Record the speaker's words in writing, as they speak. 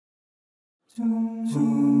Look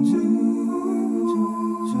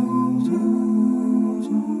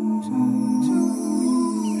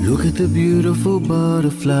at the beautiful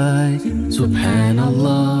butterfly,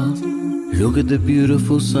 Subhan'Allah. Look at the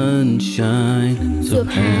beautiful sunshine,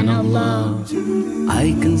 Subhan'Allah.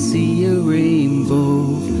 I can see a rainbow,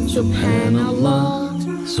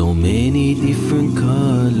 Subhan'Allah. So many different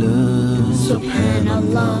colors,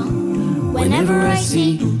 Subhan'Allah. Whenever I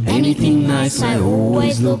see anything nice, I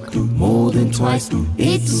always look more than twice.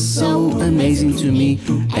 It's so amazing to me,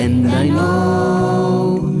 and I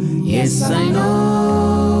know, yes I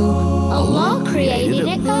know, Allah created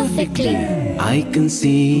it perfectly. I can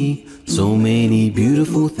see so many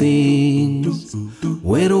beautiful things.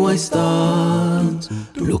 Where do I start?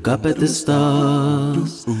 Look up at the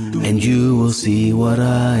stars, and you will see what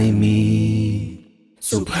I mean.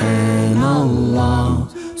 Subhan'Allah,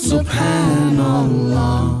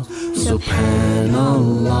 Subhan'Allah,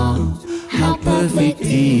 Subhan'Allah, how perfect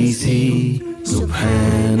is He.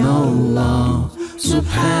 Subhan'Allah,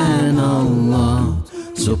 Subhan'Allah,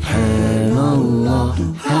 Subhan'Allah,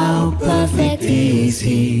 how perfect is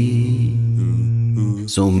He.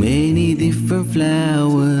 So many different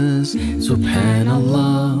flowers,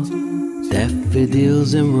 Subhan'Allah,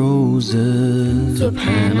 daffodils and roses,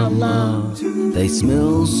 Subhan'Allah, they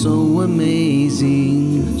smell so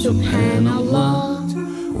amazing, Subhan'Allah,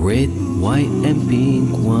 red, white and pink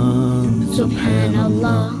one,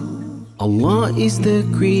 Subhan'Allah. Allah is the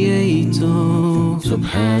creator,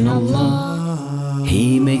 Subhan'Allah.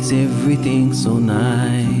 He makes everything so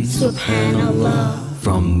nice, Subhan'Allah.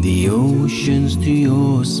 From the oceans to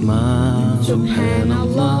your smile,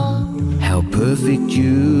 Subhan'Allah. How perfect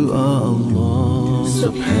you are, Allah,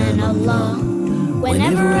 Subhan'Allah.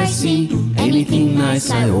 Whenever I see anything nice,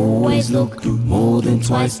 I always look more than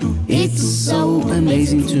twice. It's so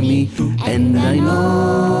amazing to me, and I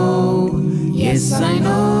know, yes I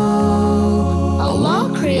know,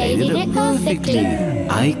 Allah created it perfectly.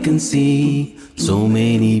 I can see so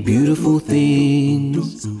many beautiful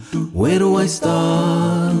things. Where do I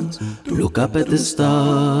start? Look up at the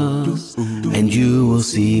stars, and you will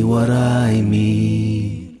see what I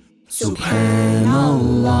mean.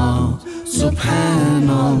 Subhan'Allah,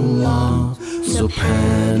 Subhan'Allah,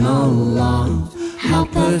 Subhan'Allah, how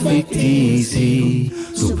perfect is He.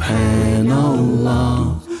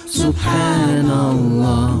 Subhan'Allah,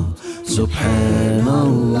 Subhan'Allah,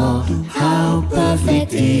 Subhan'Allah, how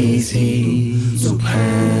perfect is He.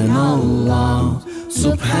 Subhan'Allah,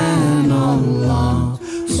 Subhan'Allah,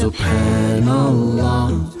 Subhan'Allah,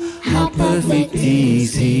 how perfect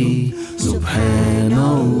is He.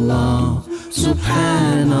 Subhan'Allah,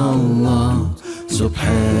 Subhan'Allah,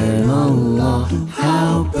 Subhan'Allah,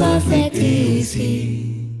 how perfect is He.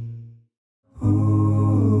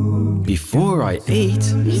 Before I eat,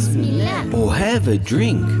 Bismillah, or have a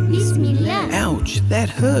drink, Bismillah, ouch, that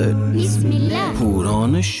hurt. Bismillah, Put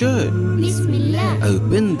on a shirt, Bismillah,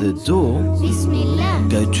 open the door, Bismillah,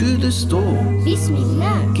 go to the store,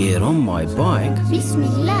 Bismillah, get on my bike,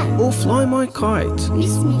 Bismillah, or fly my kite.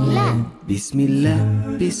 Bismillah,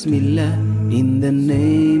 Bismillah, Bismillah, in the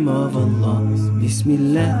name of Allah.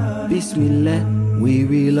 Bismillah, Bismillah, we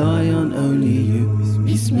rely on only you.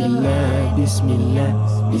 Bismillah, Bismillah,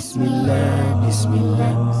 Bismillah,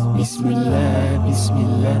 Bismillah, Bismillah,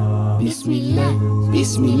 Bismillah, Bismillah,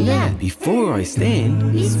 Bismillah. Before I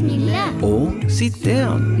stand Bismillah, or sit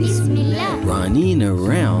down, Bismillah, running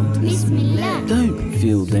around, Bismillah, don't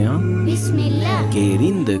feel down. Bismillah, Get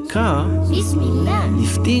in the car, Bismillah,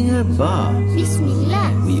 lifting a bar.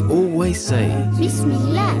 Bismillah, We always say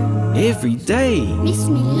Bismillah, every day.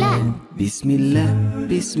 Bismillah, Bismillah,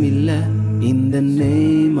 Bismillah, in the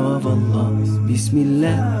name of Allah.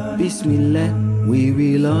 Bismillah, Bismillah, we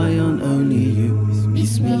rely on only you.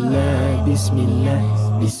 Bismillah, Bismillah,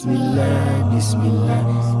 Bismillah, Bismillah,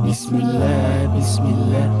 Bismillah,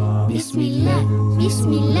 Bismillah, Bismillah,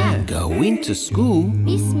 Bismillah, go into school,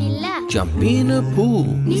 Bismillah, jump in a pool.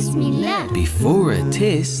 Bismillah, Before a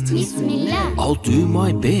test, Bismillah, I'll do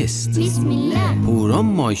my best. Bismillah, Put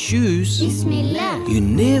on my shoes, Bismillah, you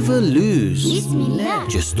never lose. Bismillah,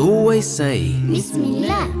 Just always say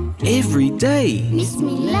Bismillah, every day.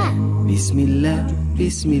 Bismillah, Bismillah,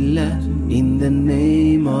 Bismillah, in the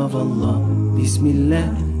name of Allah.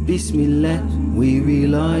 Bismillah, Bismillah, we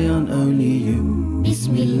rely on only you.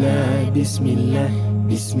 Bismillah, Bismillah,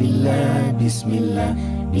 Bismillah, Bismillah,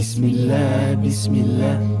 Bismillah,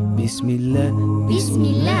 Bismillah, Bismillah,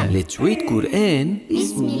 Bismillah. let's read Quran.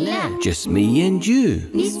 Bismillah. Just me and you.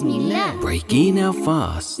 Bismillah. Breaking our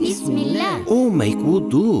fast. Bismillah. Or make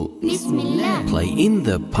wudu. Bismillah. Play in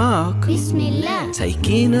the park. Bismillah.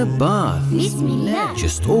 Taking a bath. Bismillah.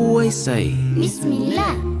 Just always say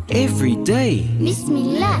Bismillah. every day.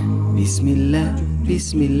 Bismillah. Bismillah,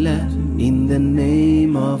 Bismillah, in the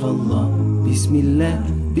name of Allah. Bismillah,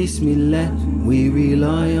 Bismillah, we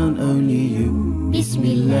rely on only you.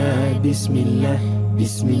 Bismillah, Bismillah,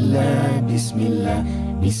 Bismillah, Bismillah,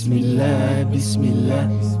 Bismillah, Bismillah,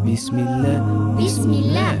 Bismillah,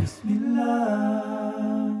 Bismillah.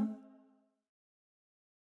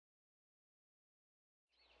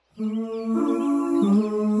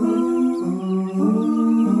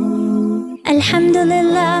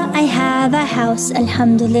 Alhamdulillah, I have a house.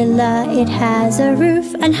 Alhamdulillah, it has a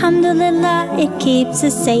roof. Alhamdulillah, it keeps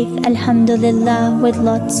us safe. Alhamdulillah, with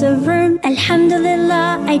lots of room.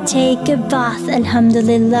 Alhamdulillah, I take a bath.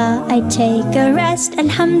 Alhamdulillah, I take a rest.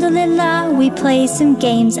 Alhamdulillah, we play some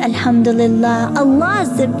games. Alhamdulillah,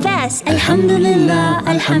 Allah's the best. Alhamdulillah,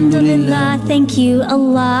 Alhamdulillah, thank you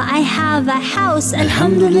Allah, I have a house.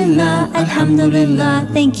 Alhamdulillah, Alhamdulillah,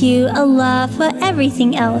 thank you Allah for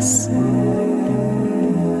everything else.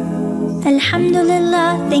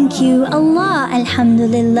 Alhamdulillah, thank you Allah,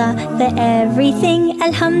 Alhamdulillah, for everything.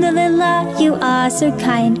 Alhamdulillah, you are so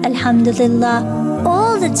kind. Alhamdulillah,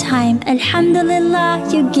 all the time. Alhamdulillah,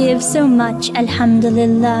 you give so much.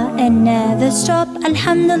 Alhamdulillah, and never stop.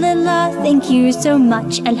 Alhamdulillah, thank you so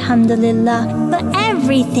much. Alhamdulillah, for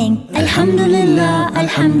everything. Alhamdulillah,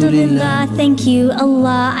 Alhamdulillah, thank you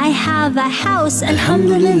Allah, I have a house.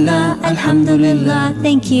 Alhamdulillah, Alhamdulillah,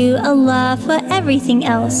 thank you Allah for everything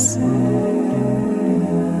else.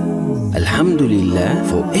 Alhamdulillah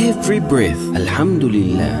for every breath.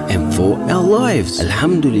 Alhamdulillah, and for our lives.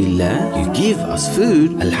 Alhamdulillah, you give us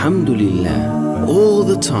food. Alhamdulillah, all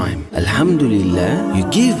the time. Alhamdulillah, you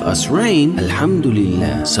give us rain.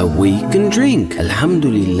 Alhamdulillah, so we can drink.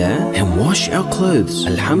 Alhamdulillah, and wash our clothes.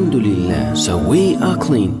 Alhamdulillah, so we are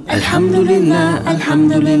clean. Alhamdulillah,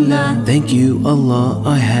 Alhamdulillah, thank you Allah,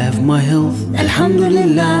 I have my health.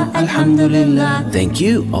 Alhamdulillah, Alhamdulillah, thank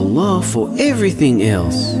you Allah for everything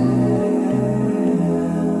else.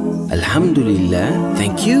 Alhamdulillah,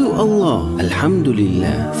 thank you Allah.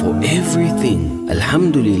 Alhamdulillah for everything.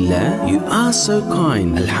 Alhamdulillah, you are so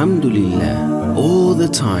kind. Alhamdulillah, all the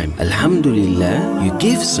time. Alhamdulillah, you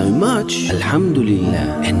give so much.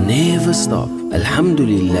 Alhamdulillah, and never stop.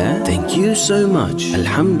 Alhamdulillah, thank you so much.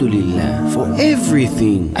 Alhamdulillah for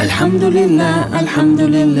everything. Alhamdulillah,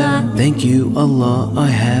 Alhamdulillah, thank you Allah, I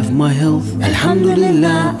have my health.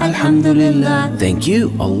 Alhamdulillah, Alhamdulillah, thank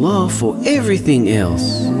you Allah for everything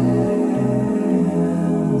else.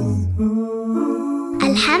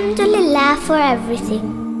 Alhamdulillah for everything.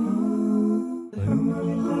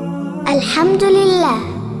 Alhamdulillah,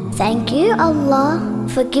 thank you Allah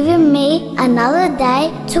for giving me another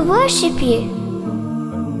day to worship you.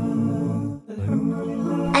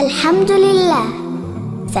 Alhamdulillah,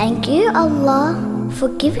 thank you Allah for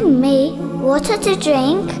giving me water to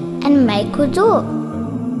drink and make wudu.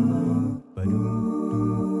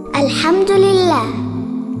 Alhamdulillah,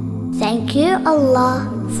 thank you Allah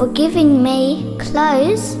for giving me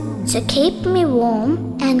clothes to keep me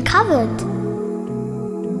warm and covered.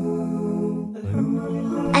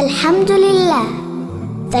 Alhamdulillah,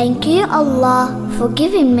 thank you Allah for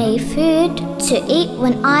giving me food to eat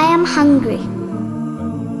when I am hungry.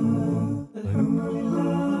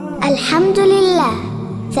 Alhamdulillah,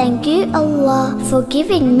 thank you Allah for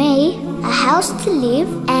giving me a house to live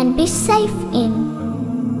and be safe in.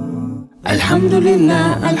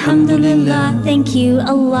 Alhamdulillah, Alhamdulillah, thank you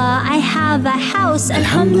Allah, I have a house.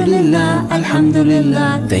 Alhamdulillah,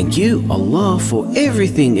 Alhamdulillah, thank you Allah for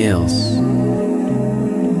everything else.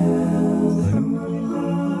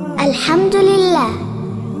 Alhamdulillah,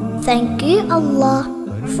 thank you Allah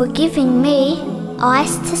for giving me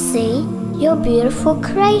eyes to see your beautiful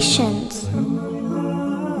creations.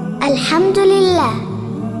 Alhamdulillah,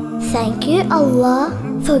 thank you Allah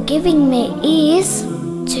for giving me ears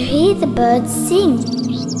to hear the birds sing.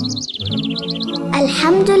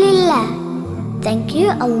 Alhamdulillah, thank you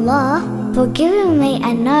Allah for giving me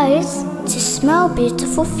a nose to smell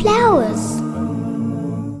beautiful flowers.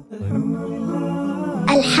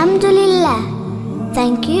 Alhamdulillah,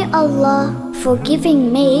 thank you Allah for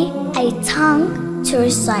giving me a tongue to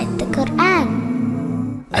recite the Quran.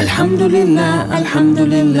 Alhamdulillah,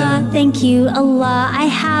 Alhamdulillah, thank you Allah, I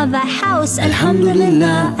have a house.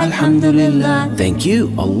 Alhamdulillah, Alhamdulillah, thank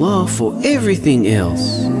you Allah for everything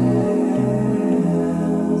else.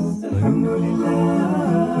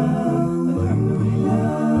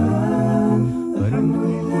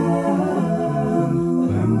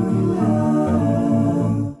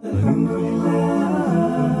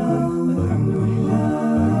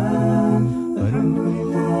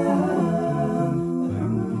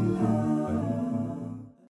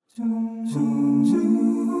 Look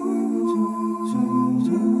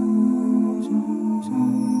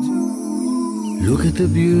at the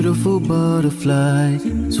beautiful butterfly,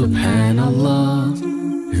 Subhan'Allah.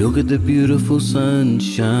 Look at the beautiful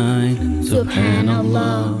sunshine,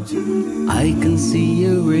 Subhan'Allah. I can see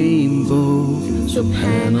a rainbow,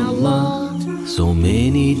 Subhan'Allah. So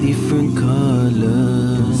many different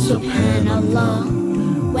colors, Subhan'Allah.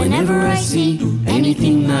 Whenever I see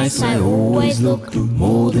anything nice, I always look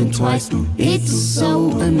more than twice. It's so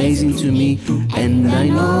amazing to me, and I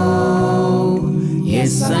know,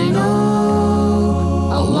 yes I know,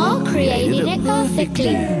 Allah created it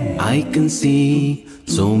perfectly. I can see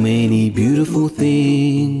so many beautiful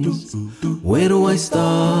things. Where do I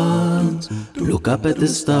start? Look up at the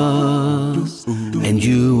stars, and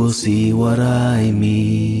you will see what I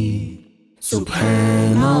mean.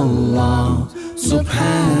 Subhan'Allah,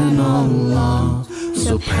 Subhan'Allah,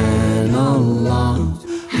 Subhan'Allah,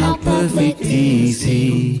 how perfect is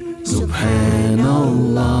He.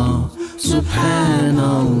 Subhan'Allah,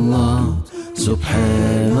 Subhan'Allah,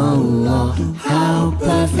 Subhan'Allah, how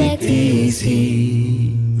perfect is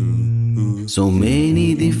He. So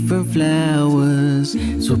many different flowers,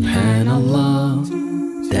 Subhan'Allah,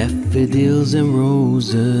 daffodils and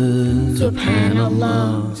roses,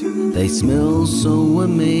 Subhan'Allah, they smell so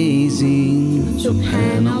amazing,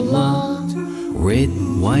 Subhan'Allah, red,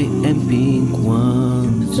 white and pink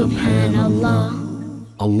ones, Subhan'Allah.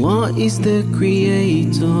 Allah is the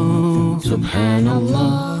creator,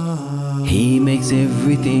 Subhan'Allah, He makes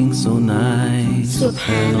everything so nice,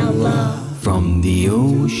 Subhan'Allah, from the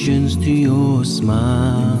oceans to your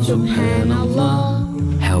smile, Subhan'Allah,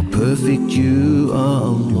 how perfect you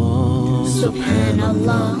are, Allah,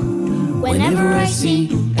 Subhan'Allah. Whenever I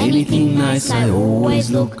see anything nice, I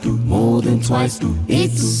always look more than twice.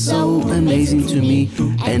 It's so amazing to me,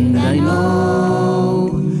 and I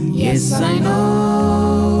know, yes I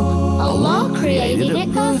know, Allah created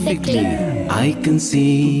it perfectly. I can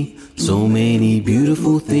see so many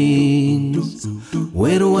beautiful things.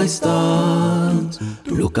 Where do I start?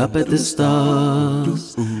 Look up at the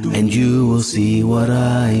stars, and you will see what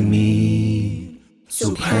I mean.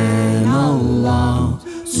 Subhan'Allah,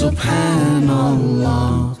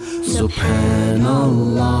 Subhan'Allah,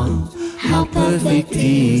 Subhan'Allah, how perfect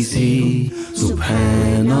is He.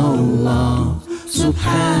 Subhan'Allah,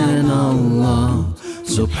 Subhan'Allah,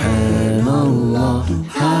 Subhan'Allah,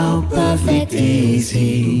 how perfect is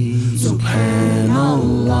He.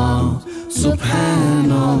 Subhan'Allah,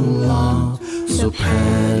 Subhan'Allah,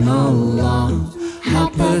 Subhan'Allah, how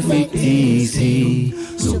perfect is He.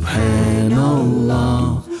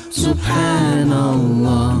 Subhan'Allah,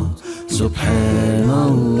 Subhan'Allah,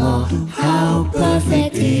 Subhan'Allah, how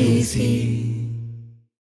perfect is He.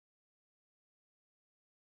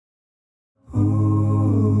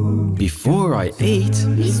 Before I eat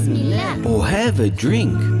Bismillah, or have a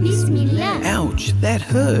drink, Bismillah, ouch, that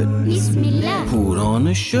hurt. Bismillah, Put on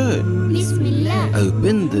a shirt, Bismillah,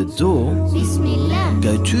 open the door, Bismillah,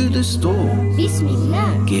 go to the store,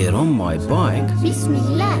 Bismillah, get on my bike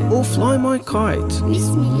Bismillah, or fly my kite.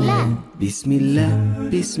 Bismillah, Bismillah,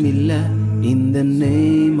 Bismillah, in the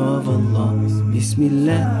name of Allah.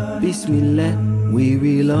 Bismillah, Bismillah, we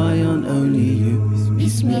rely on only you.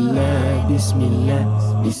 Bismillah,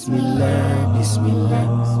 Bismillah, Bismillah,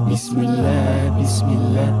 Bismillah, Bismillah,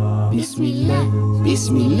 Bismillah, Bismillah,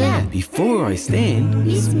 Bismillah. Before I stand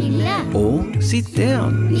Bismillah, or sit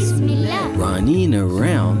down, Bismillah, running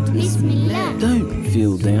around, Bismillah, don't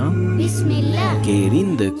feel down. Bismillah, Get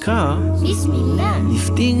in the car, Bismillah,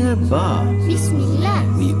 lifting a bar. Bismillah,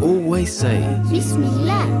 We always say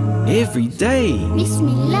Bismillah, every day.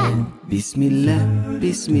 Bismillah, Bismillah,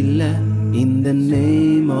 Bismillah, in the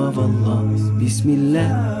name of Allah.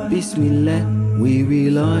 Bismillah, Bismillah, we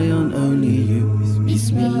rely on only you.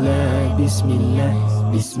 Bismillah, Bismillah,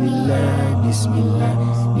 Bismillah, Bismillah,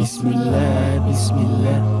 Bismillah,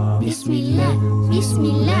 Bismillah, Bismillah,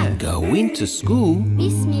 Bismillah, go into school,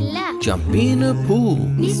 Bismillah, jump in a pool.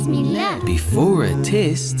 Bismillah, Before a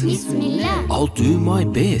test, Bismillah, I'll do my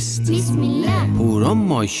best. Bismillah, Put on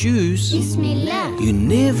my shoes, Bismillah, you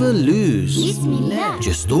never lose. Bismillah,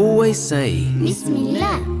 Just always say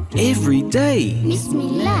Bismillah, every day.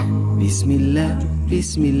 Bismillah, Bismillah,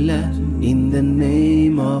 Bismillah, in the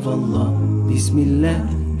name of Allah. Bismillah,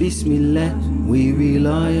 Bismillah, we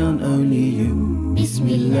rely on only you.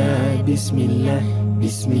 Bismillah, Bismillah,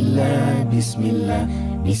 Bismillah, Bismillah,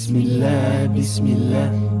 Bismillah, Bismillah,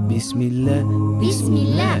 Bismillah,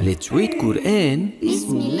 Bismillah. Let's read Quran.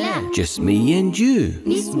 Bismillah. Just me and you.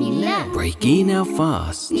 Bismillah. Breaking our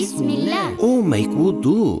fast. Bismillah. Or make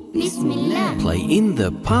wudu. Bismillah. Play in the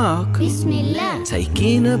park. Bismillah.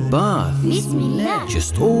 Taking a bath. Bismillah.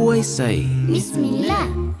 Just always say Bismillah.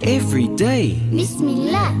 every day.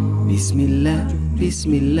 Bismillah. Bismillah,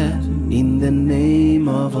 Bismillah, in the name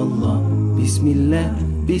of Allah. Bismillah,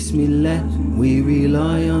 Bismillah, we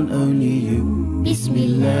rely on only you.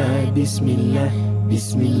 Bismillah, Bismillah,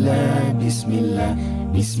 Bismillah, Bismillah,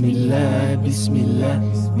 Bismillah, Bismillah,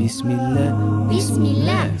 Bismillah,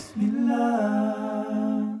 Bismillah.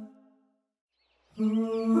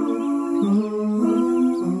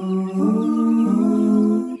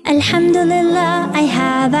 Alhamdulillah, I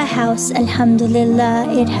have a house. Alhamdulillah,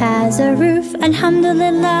 it has a roof.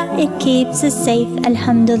 Alhamdulillah, it keeps us safe.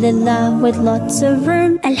 Alhamdulillah, with lots of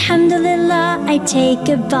room. Alhamdulillah, I take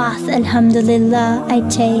a bath. Alhamdulillah, I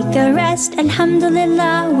take a rest.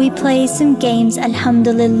 Alhamdulillah, we play some games.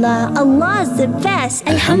 Alhamdulillah, Allah's the best.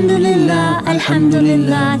 Alhamdulillah,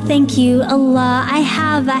 Alhamdulillah, thank you Allah, I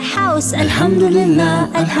have a house.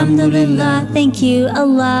 Alhamdulillah, Alhamdulillah, thank you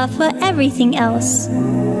Allah for everything else.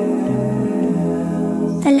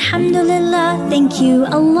 Alhamdulillah, thank you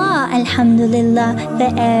Allah, Alhamdulillah, for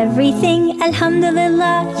everything.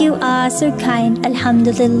 Alhamdulillah, you are so kind.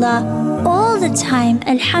 Alhamdulillah, all the time.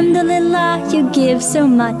 Alhamdulillah, you give so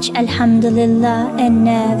much. Alhamdulillah, and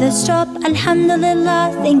never stop.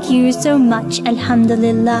 Alhamdulillah, thank you so much.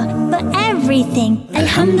 Alhamdulillah, for everything.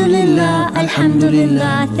 Alhamdulillah,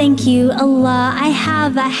 Alhamdulillah, thank you Allah, I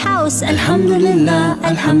have a house. Alhamdulillah,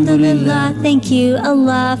 Alhamdulillah, thank you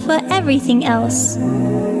Allah for everything else.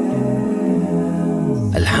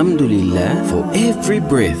 Alhamdulillah for every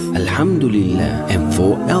breath. Alhamdulillah, and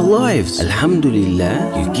for our lives. Alhamdulillah,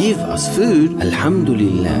 you give us food.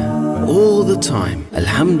 Alhamdulillah, all the time.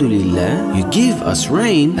 Alhamdulillah, you give us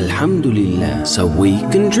rain. Alhamdulillah, so we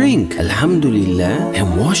can drink. Alhamdulillah,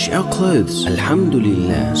 and wash our clothes.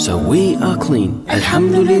 Alhamdulillah, so we are clean.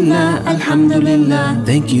 Alhamdulillah, Alhamdulillah,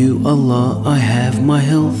 thank you Allah, I have my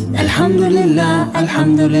health. Alhamdulillah,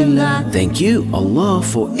 Alhamdulillah, thank you Allah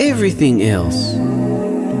for everything else.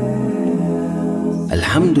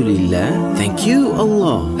 Alhamdulillah, thank you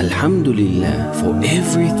Allah. Alhamdulillah for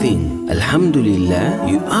everything. Alhamdulillah,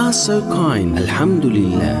 you are so kind.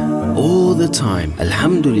 Alhamdulillah, all the time.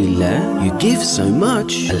 Alhamdulillah, you give so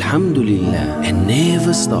much. Alhamdulillah, and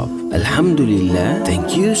never stop. Alhamdulillah,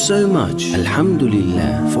 thank you so much.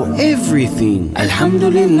 Alhamdulillah for everything.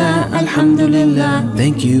 Alhamdulillah, Alhamdulillah,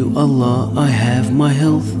 thank you Allah, I have my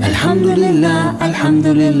health. Alhamdulillah,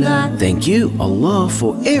 Alhamdulillah, thank you Allah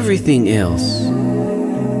for everything else.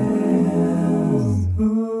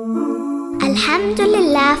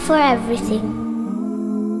 Alhamdulillah for everything.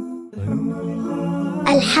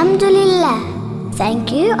 Alhamdulillah.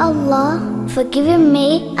 Thank you Allah for giving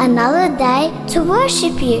me another day to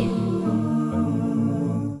worship you.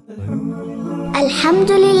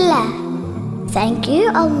 Alhamdulillah. Thank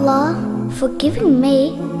you Allah for giving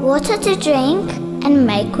me water to drink and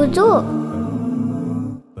make wudu.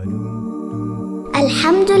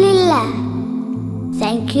 Alhamdulillah.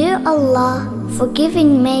 Thank you Allah for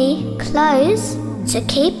giving me clothes to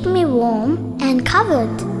keep me warm and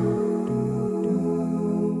covered.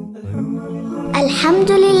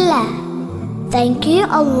 Alhamdulillah. Thank you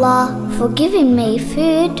Allah for giving me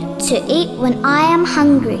food to eat when I am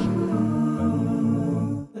hungry.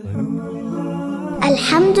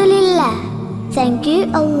 Alhamdulillah. Thank you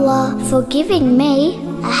Allah for giving me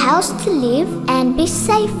a house to live and be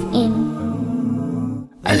safe in.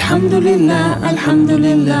 Alhamdulillah,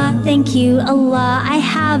 Alhamdulillah, Thank you Allah, I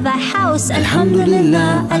have a house.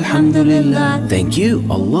 Alhamdulillah, Alhamdulillah, thank you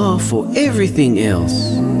Allah for everything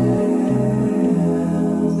else.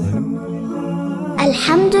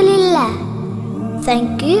 Alhamdulillah.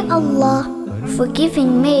 Thank you Allah for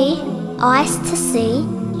giving me eyes to see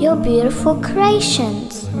your beautiful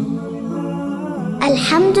creations.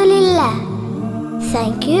 Alhamdulillah.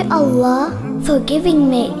 Thank you Allah for giving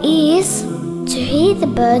me ears to hear the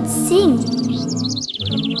birds sing.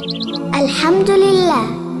 Alhamdulillah.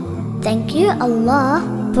 Thank you Allah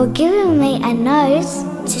for giving me a nose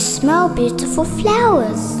to smell beautiful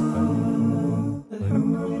flowers.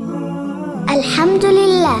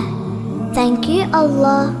 Alhamdulillah. Thank you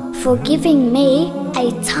Allah for giving me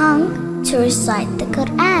a tongue to recite the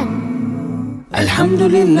Quran.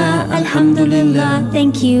 Alhamdulillah, Alhamdulillah,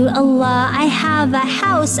 Thank you Allah, I have a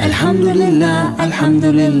house. Alhamdulillah,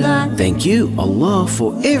 Alhamdulillah, thank you Allah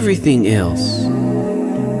for everything else.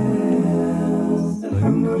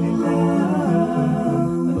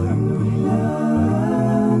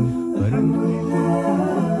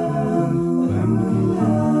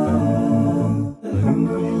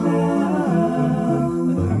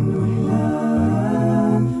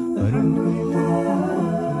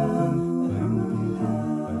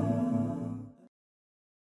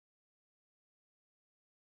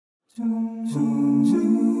 Look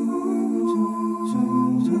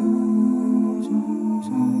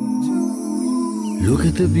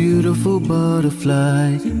at the beautiful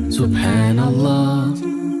butterfly, Subhan'Allah.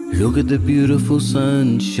 Look at the beautiful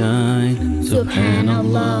sunshine,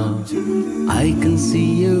 Subhan'Allah. I can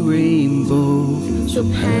see a rainbow,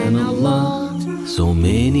 Subhan'Allah. So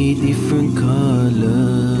many different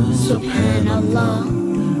colors, Subhan'Allah.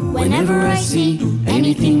 Whenever I see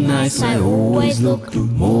anything nice, I always look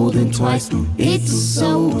more than twice. It's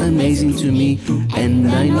so amazing to me, and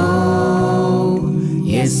I know,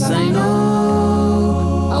 yes I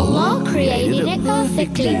know, Allah created it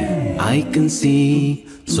perfectly. I can see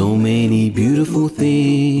so many beautiful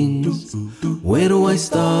things. Where do I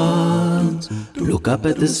start? Look up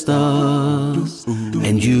at the stars,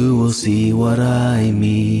 and you will see what I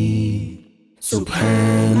mean.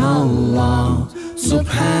 Subhan'Allah,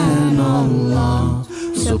 Subhan'Allah,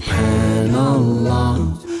 Subhan'Allah,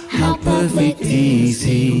 how perfect is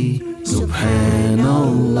He.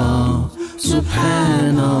 Subhan'Allah,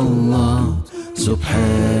 Subhan'Allah,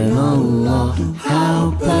 Subhan'Allah,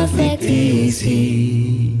 how perfect is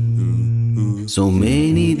He. So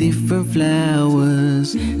many different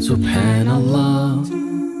flowers, Subhan'Allah,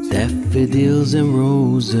 daffodils and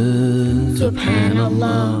roses,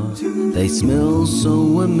 Subhan'Allah, they smell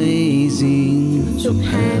so amazing,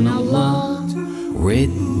 Subhan'Allah, red,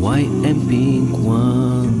 white and pink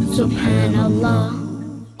ones, Subhan'Allah.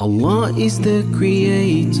 Allah is the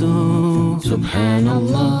creator,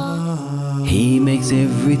 Subhan'Allah, He makes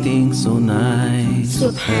everything so nice,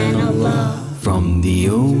 Subhan'Allah, from the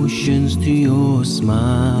oceans to your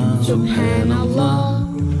smile, Subhan'Allah,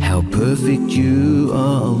 how perfect you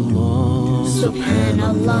are, Allah,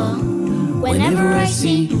 Subhan'Allah. Whenever I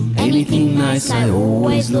see anything nice, I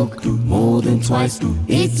always look more than twice.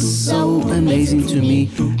 It's so amazing to me,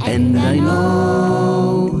 and I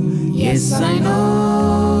know, yes I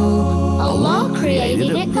know, Allah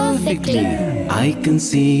created it perfectly. I can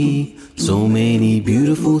see so many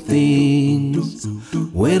beautiful things.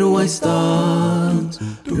 Where do I start?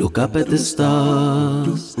 Look up at the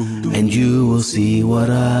stars, and you will see what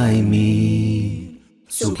I mean.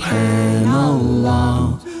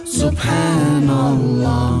 Subhan'Allah,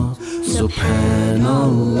 Subhan'Allah,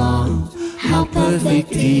 Subhan'Allah, how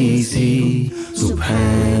perfect is He.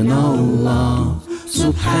 Subhan'Allah,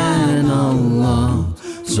 Subhan'Allah,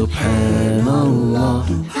 Subhan'Allah,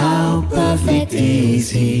 how perfect is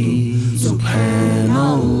He.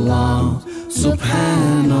 Subhan'Allah,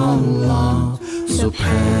 Subhan'Allah,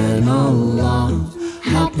 Subhan'Allah,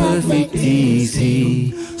 how perfect is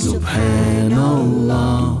He.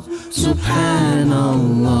 Subhan'Allah,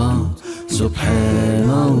 Subhan'Allah,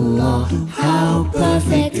 Subhan'Allah, how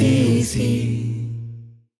perfect is He.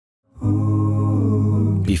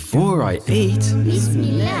 Before I eat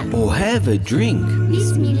Bismillah, or have a drink,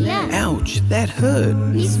 Bismillah, ouch, that hurt.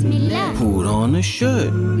 Bismillah, Put on a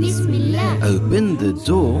shirt, Bismillah, open the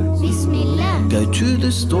door, Bismillah, go to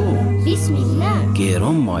the store, Bismillah, get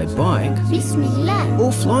on my bike, Bismillah,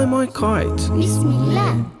 or fly my kite.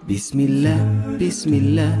 Bismillah, Bismillah,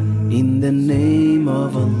 Bismillah, in the name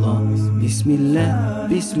of Allah. Bismillah,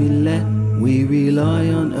 Bismillah, we rely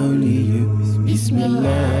on only you.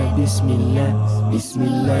 Bismillah, Bismillah,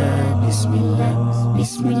 Bismillah, Bismillah,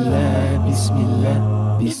 Bismillah, Bismillah,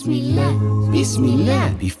 Bismillah, Bismillah.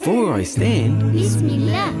 Before I stand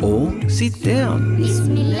Bismillah, or sit down,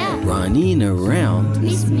 Bismillah, running around,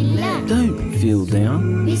 Bismillah, don't feel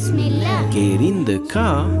down. Bismillah, Get in the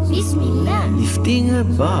car, Bismillah, lifting a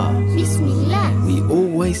bar. Bismillah, We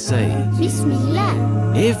always say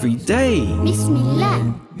Bismillah, every day.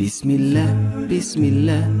 Bismillah, Bismillah,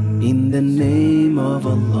 Bismillah, in the name of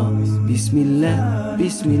Allah. Bismillah,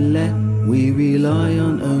 Bismillah, we rely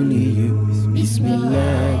on only you.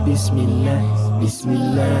 Bismillah, Bismillah,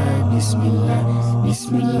 Bismillah, Bismillah,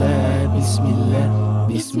 Bismillah, Bismillah,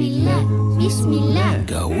 Bismillah, Bismillah,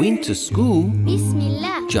 go into school,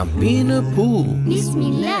 Bismillah, jump in a pool.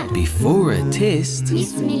 Bismillah, Before a test,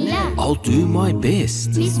 Bismillah, I'll do my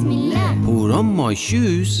best. Bismillah, Put on my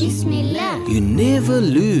shoes, Bismillah, you never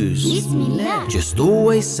lose. Bismillah, Just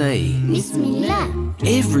always say Bismillah,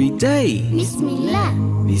 every day. Bismillah,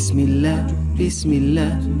 Bismillah,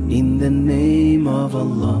 Bismillah, in the name of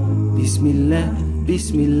Allah. Bismillah,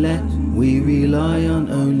 Bismillah, we rely on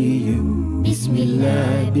only you.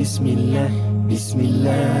 Bismillah, Bismillah,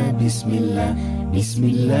 Bismillah, Bismillah,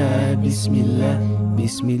 Bismillah, Bismillah,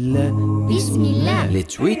 Bismillah, Bismillah.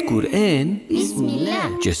 Let's read Quran.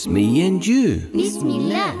 Bismillah. Just me and you.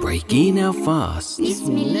 Bismillah. Breaking our fast.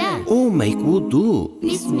 Bismillah. Or make wudu.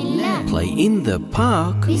 Bismillah. Play in the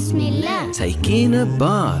park. Bismillah. Taking a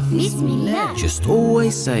bath. Bismillah. Just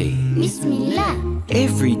always say Bismillah.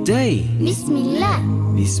 every day. Bismillah.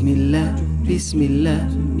 Bismillah, Bismillah,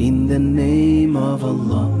 in the name of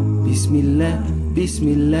Allah. Bismillah,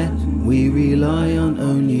 Bismillah, we rely on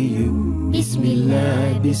only you.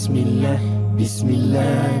 Bismillah, Bismillah,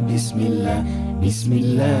 Bismillah, Bismillah,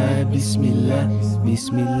 Bismillah, Bismillah,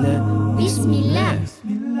 Bismillah, Bismillah.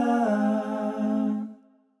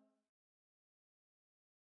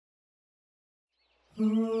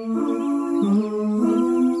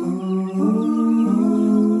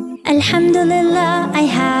 Alhamdulillah, I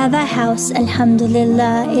have a house.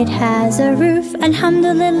 Alhamdulillah, it has a roof.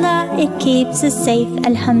 Alhamdulillah, it keeps us safe.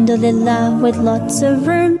 Alhamdulillah, with lots of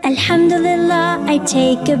room. Alhamdulillah, I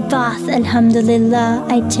take a bath. Alhamdulillah,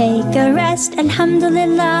 I take a rest.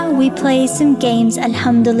 Alhamdulillah, we play some games.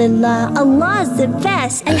 Alhamdulillah, Allah's the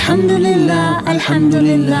best. Alhamdulillah,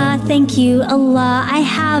 Alhamdulillah, thank you Allah, I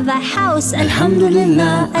have a house.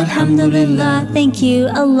 Alhamdulillah, Alhamdulillah, thank you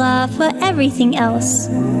Allah for everything else.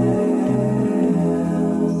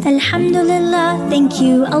 Alhamdulillah, thank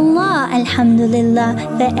you Allah, Alhamdulillah,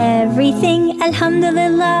 for everything.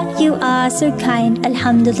 Alhamdulillah, you are so kind.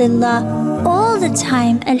 Alhamdulillah, all the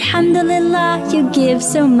time. Alhamdulillah, you give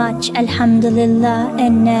so much. Alhamdulillah,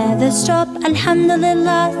 and never stop.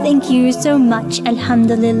 Alhamdulillah, thank you so much.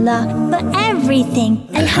 Alhamdulillah, for everything.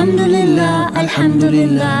 Alhamdulillah,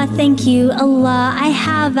 Alhamdulillah, thank you Allah, I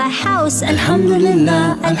have a house.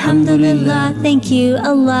 Alhamdulillah, Alhamdulillah, thank you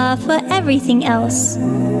Allah for everything else.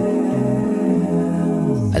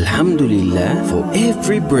 Alhamdulillah for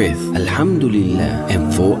every breath. Alhamdulillah,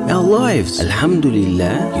 and for our lives.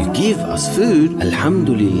 Alhamdulillah, you give us food.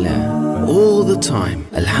 Alhamdulillah, all the time.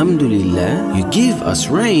 Alhamdulillah, you give us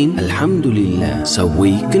rain. Alhamdulillah, so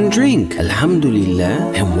we can drink.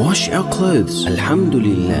 Alhamdulillah, and wash our clothes.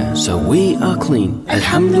 Alhamdulillah, so we are clean.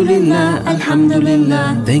 Alhamdulillah,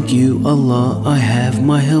 Alhamdulillah, thank you Allah, I have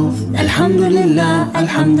my health. Alhamdulillah,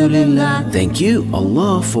 Alhamdulillah, thank you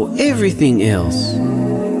Allah for everything else.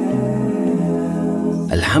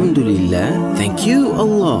 Alhamdulillah, thank you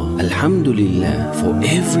Allah. Alhamdulillah for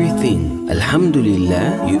everything.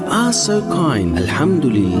 Alhamdulillah, you are so kind.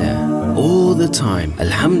 Alhamdulillah, all the time.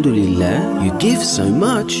 Alhamdulillah, you give so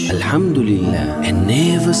much. Alhamdulillah, and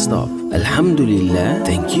never stop. Alhamdulillah,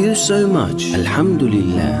 thank you so much.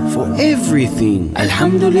 Alhamdulillah for everything.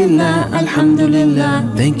 Alhamdulillah,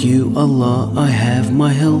 Alhamdulillah, thank you Allah, I have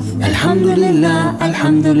my health. Alhamdulillah,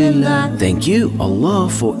 Alhamdulillah, thank you Allah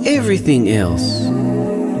for everything else.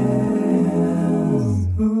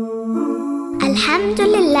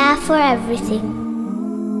 Alhamdulillah for everything.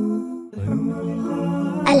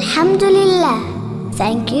 Alhamdulillah.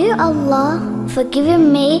 Thank you Allah for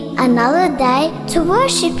giving me another day to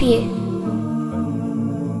worship you.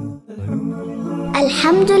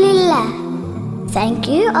 Alhamdulillah. Thank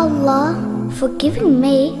you Allah for giving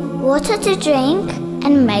me water to drink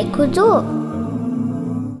and make wudu.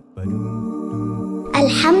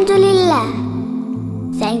 Alhamdulillah.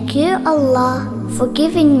 Thank you Allah for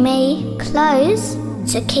giving me clothes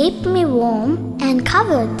to keep me warm and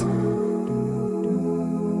covered.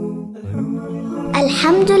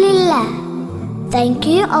 Alhamdulillah. Thank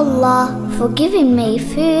you Allah for giving me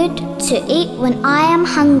food to eat when I am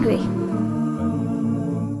hungry.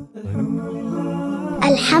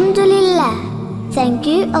 Alhamdulillah. Thank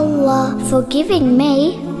you Allah for giving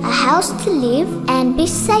me a house to live and be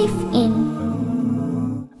safe in.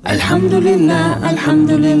 Alhamdulillah,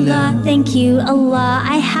 Alhamdulillah, thank you Allah,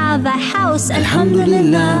 I have a house.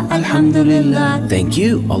 Alhamdulillah, Alhamdulillah, thank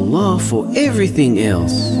you Allah for everything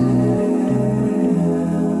else.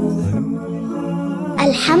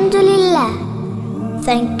 Alhamdulillah.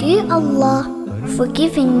 Thank you Allah for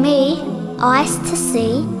giving me eyes to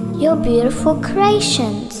see your beautiful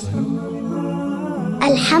creations.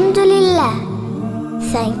 Alhamdulillah.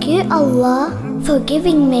 Thank you Allah for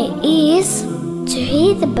giving me ears to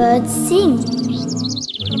hear the birds sing.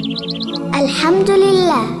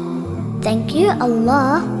 Alhamdulillah. Thank you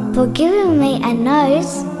Allah for giving me a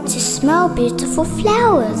nose to smell beautiful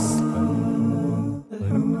flowers.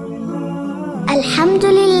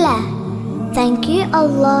 Alhamdulillah. Thank you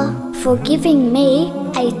Allah for giving me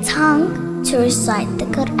a tongue to recite the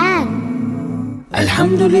Quran.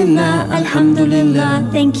 Alhamdulillah, Alhamdulillah,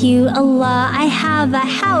 thank you Allah, I have a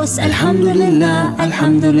house. Alhamdulillah,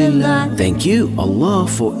 Alhamdulillah, thank you Allah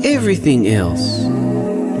for everything else.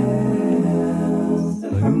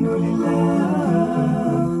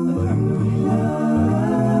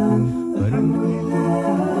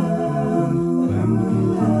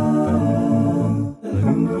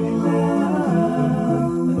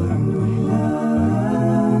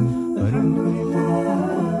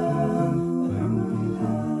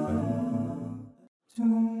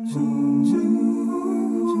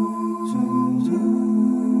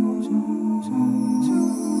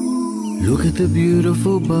 Look at the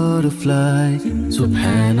beautiful butterfly,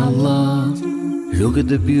 Subhan'Allah. Look at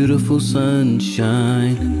the beautiful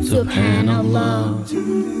sunshine, Subhan'Allah.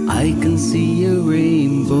 I can see a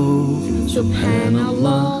rainbow,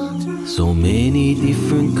 Subhan'Allah. So many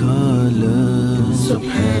different colors,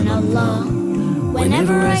 Subhan'Allah.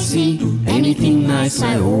 Whenever I see anything nice,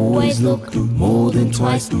 I always look more than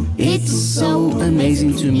twice. It's so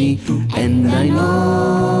amazing to me, and I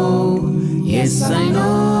know, yes I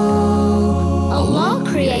know, Allah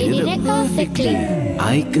created it perfectly.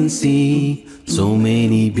 I can see so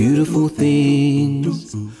many beautiful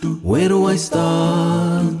things. Where do I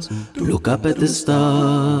start? Look up at the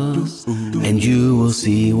stars, and you will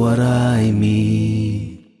see what I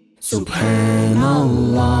mean.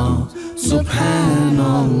 Subhan'Allah,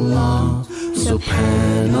 Subhan'Allah,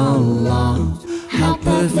 Subhan'Allah, how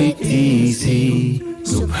perfect is He.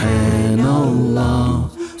 Subhan'Allah,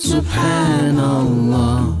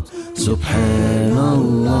 Subhan'Allah,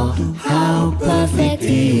 Subhan'Allah, how perfect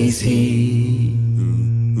is He.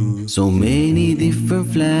 So many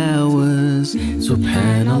different flowers,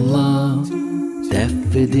 Subhan'Allah,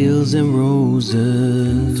 daffodils and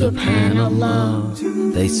roses, Subhan'Allah,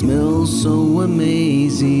 they smell so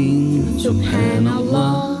amazing,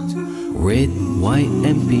 Subhan'Allah, red, white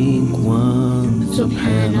and pink ones,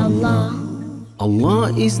 Subhan'Allah.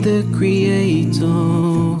 Allah is the creator,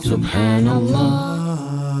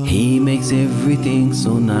 Subhan'Allah, He makes everything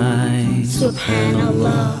so nice,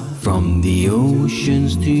 Subhan'Allah. From the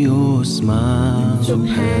oceans to your smile,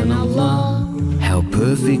 Subhan'Allah, how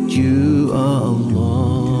perfect you are,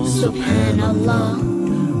 Allah, Subhan'Allah.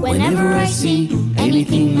 Whenever I see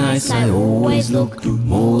anything nice, I always look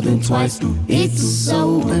more than twice. It's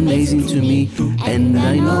so amazing to me, and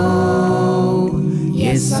I know,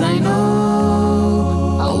 yes I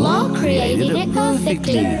know, Allah created it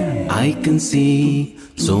perfectly. I can see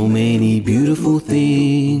so many beautiful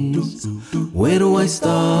things. Where do I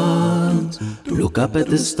start? Look up at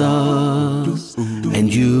the stars,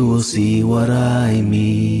 and you will see what I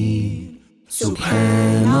mean.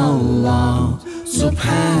 Subhan'Allah,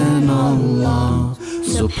 Subhan'Allah,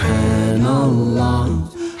 Subhan'Allah,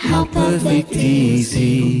 how perfect is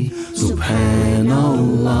He.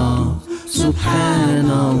 Subhan'Allah,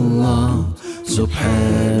 Subhan'Allah,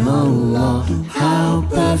 Subhan'Allah, how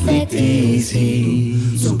perfect is He.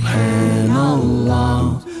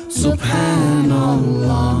 Subhan'Allah,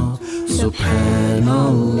 Subhan'Allah,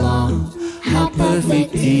 Subhan'Allah, how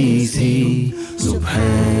perfect is He.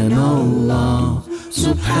 Subhan'Allah,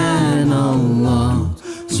 Subhan'Allah,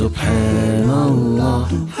 Subhan'Allah,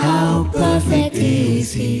 how perfect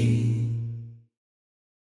is He.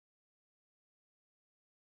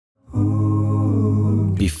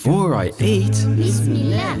 Before I eat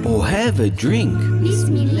Bismillah, or have a drink,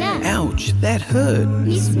 Bismillah, ouch, that hurt.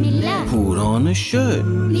 Bismillah, Put on a shirt,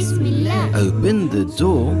 Bismillah, open the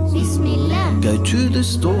door, Bismillah, go to the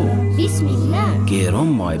store, Bismillah, get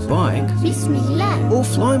on my bike Bismillah, or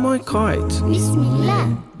fly my kite.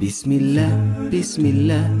 Bismillah, Bismillah,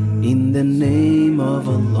 Bismillah, in the name of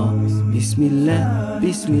Allah. Bismillah,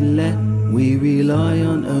 Bismillah, we rely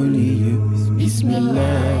on only you.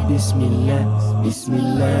 Bismillah, Bismillah,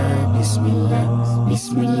 Bismillah, Bismillah,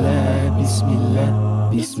 Bismillah, Bismillah,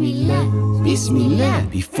 Bismillah, Bismillah.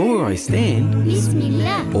 Before I stand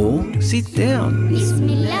Bismillah, or sit down,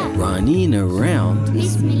 Bismillah, running around,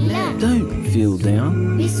 Bismillah, don't feel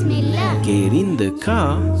down. Bismillah, Get in the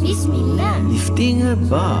car, Bismillah, lifting a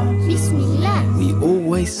bar. Bismillah, We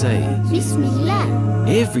always say Bismillah,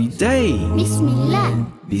 every day. Bismillah,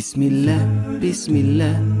 Bismillah,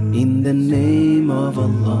 Bismillah, in the name of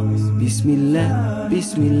Allah. Bismillah,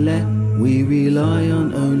 Bismillah, we rely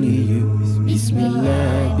on only you.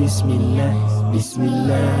 Bismillah, Bismillah,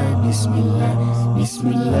 Bismillah, Bismillah,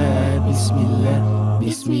 Bismillah, Bismillah,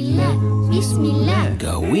 Bismillah, Bismillah,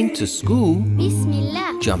 go into school,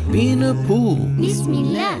 Bismillah, jump in a pool.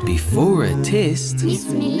 Bismillah, Before a test,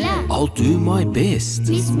 Bismillah, I'll do my best.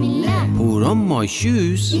 Bismillah, Put on my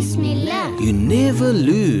shoes, Bismillah, you never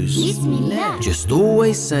lose. Bismillah, Just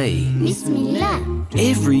always say Bismillah,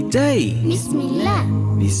 every day. Bismillah,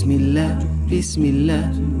 Bismillah, Bismillah,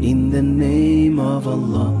 in the name of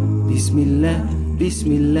Allah. Bismillah,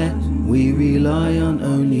 Bismillah, we rely on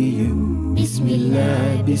only you.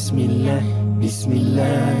 Bismillah, Bismillah,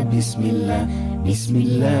 Bismillah, Bismillah,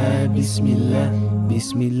 Bismillah, Bismillah,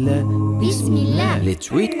 Bismillah, Bismillah.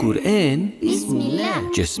 Let's read Quran. Bismillah.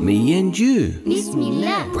 Just me and you.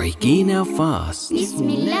 Bismillah. Breaking our fast.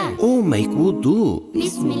 Bismillah. Or make wudu.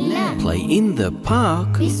 Bismillah. Play in the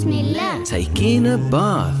park. Bismillah. Taking a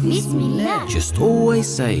bath. Bismillah. Just always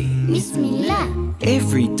say Bismillah.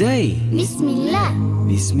 every day. Bismillah.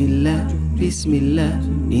 Bismillah, Bismillah,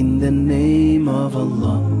 in the name of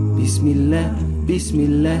Allah. Bismillah,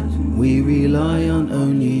 Bismillah, we rely on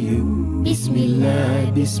only you.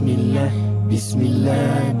 Bismillah, Bismillah,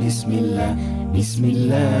 Bismillah, Bismillah,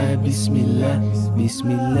 Bismillah, Bismillah,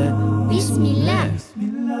 Bismillah, Bismillah.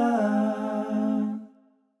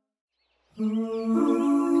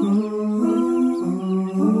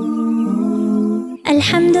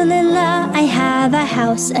 Alhamdulillah, I have a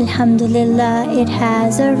house. Alhamdulillah, it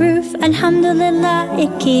has a roof. Alhamdulillah,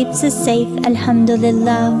 it keeps us safe.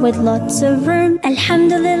 Alhamdulillah, with lots of room.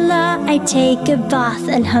 Alhamdulillah, I take a bath.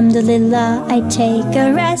 Alhamdulillah, I take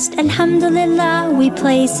a rest. Alhamdulillah, we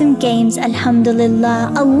play some games.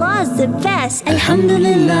 Alhamdulillah, Allah's the best.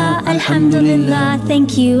 Alhamdulillah, Alhamdulillah,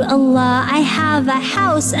 thank you Allah, I have a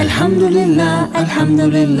house. Alhamdulillah,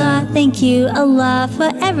 Alhamdulillah, thank you Allah for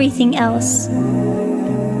everything else.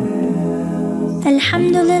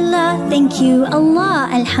 Alhamdulillah, thank you Allah,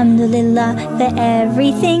 Alhamdulillah, for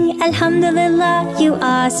everything. Alhamdulillah, you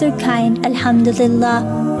are so kind.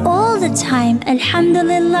 Alhamdulillah, all the time.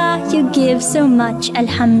 Alhamdulillah, you give so much.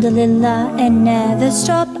 Alhamdulillah, and never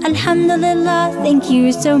stop. Alhamdulillah, thank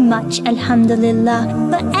you so much. Alhamdulillah,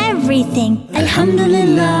 for everything.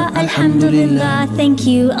 Alhamdulillah, Alhamdulillah, thank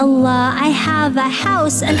you Allah, I have a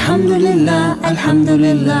house. Alhamdulillah,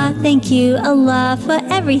 Alhamdulillah, thank you Allah for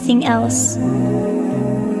everything else.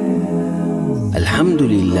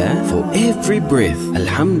 Alhamdulillah for every breath.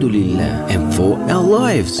 Alhamdulillah, and for our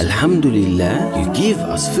lives. Alhamdulillah, you give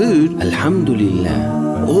us food.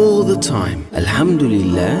 Alhamdulillah, all the time.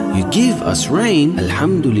 Alhamdulillah, you give us rain.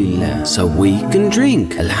 Alhamdulillah, so we can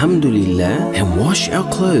drink. Alhamdulillah, and wash our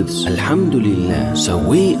clothes. Alhamdulillah, so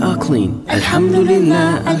we are clean.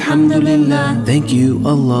 Alhamdulillah, Alhamdulillah, thank you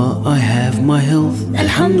Allah, I have my health.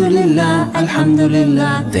 Alhamdulillah,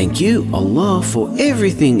 Alhamdulillah, thank you Allah for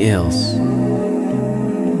everything else.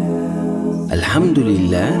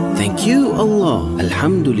 Alhamdulillah, thank you Allah.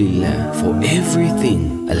 Alhamdulillah for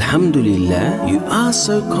everything. Alhamdulillah, you are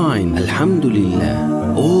so kind.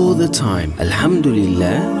 Alhamdulillah, all the time.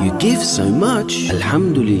 Alhamdulillah, you give so much.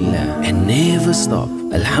 Alhamdulillah, and never stop.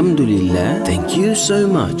 Alhamdulillah, thank you so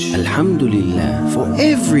much. Alhamdulillah for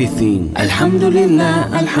everything.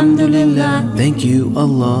 Alhamdulillah, Alhamdulillah, thank you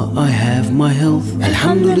Allah, I have my health.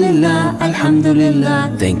 Alhamdulillah,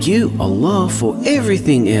 Alhamdulillah, thank you Allah for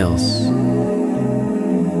everything else.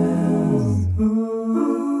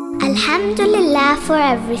 Alhamdulillah for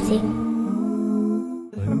everything.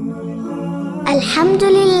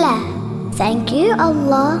 Alhamdulillah. Thank you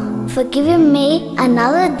Allah for giving me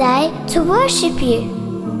another day to worship you.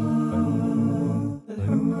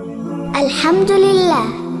 Alhamdulillah.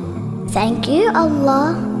 Thank you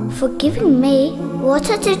Allah for giving me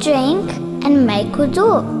water to drink and make wudu.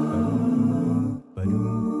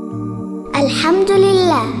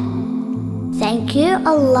 Alhamdulillah. Thank you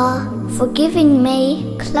Allah for giving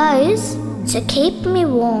me clothes to keep me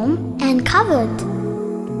warm and covered.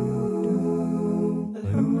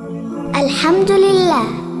 Alhamdulillah.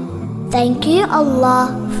 Thank you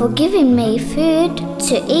Allah for giving me food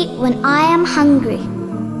to eat when I am hungry.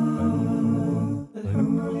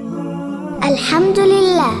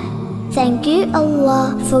 Alhamdulillah. Thank you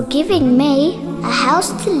Allah for giving me a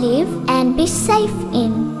house to live and be safe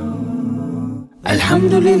in.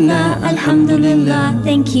 Alhamdulillah, Alhamdulillah,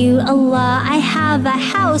 Thank you Allah, I have a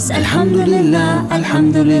house. Alhamdulillah,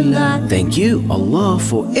 Alhamdulillah, thank you Allah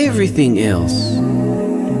for everything else.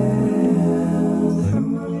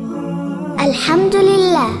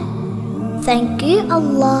 Alhamdulillah. Thank you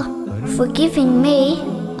Allah for giving me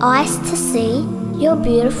eyes to see your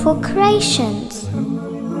beautiful creations.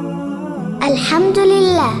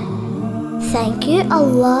 Alhamdulillah. Thank you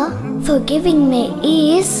Allah for giving me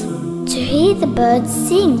ears to hear the birds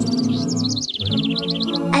sing.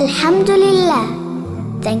 Alhamdulillah.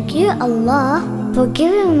 Thank you Allah for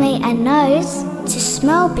giving me a nose to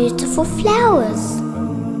smell beautiful flowers.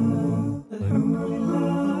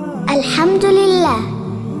 Alhamdulillah.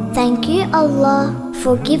 Thank you Allah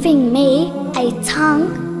for giving me a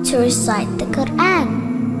tongue to recite the Quran.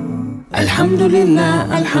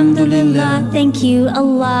 Alhamdulillah, Alhamdulillah, Thank you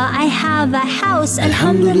Allah, I have a house.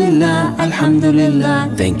 Alhamdulillah,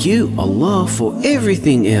 Alhamdulillah, thank you Allah for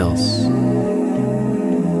everything else.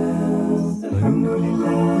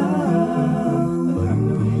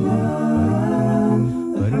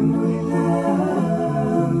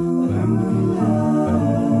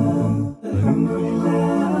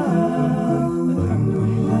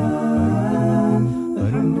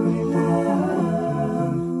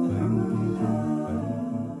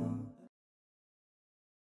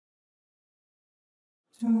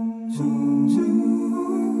 Look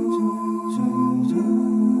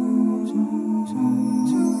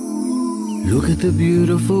at the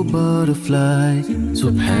beautiful butterfly,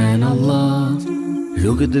 Subhan'Allah.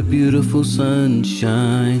 Look at the beautiful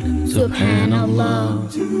sunshine,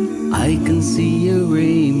 Subhan'Allah. I can see a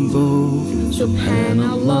rainbow,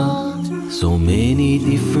 Subhan'Allah. So many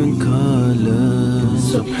different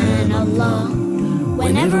colors, Subhan'Allah.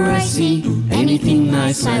 Whenever I see anything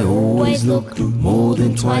nice, I always look more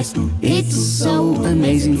than twice. It's so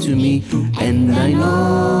amazing to me, and I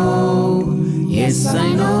know, yes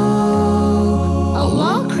I know,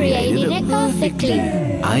 Allah created it perfectly.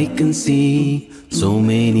 I can see so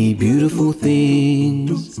many beautiful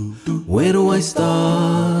things. Where do I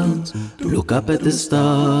start? Look up at the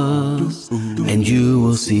stars, and you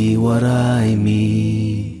will see what I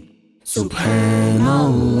mean.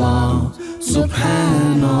 Subhan'Allah,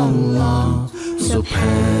 Subhan'Allah,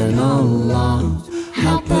 Subhan'Allah.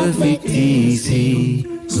 How perfect is He?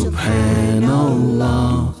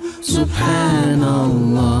 Subhan'Allah,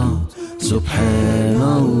 Subhan'Allah,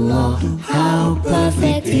 Subhan'Allah. How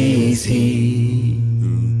perfect is He?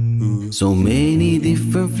 So many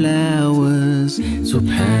different flowers,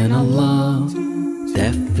 Subhan'Allah.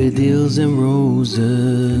 Daffodils and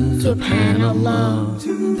roses, Subhan'Allah.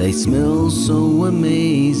 They smell so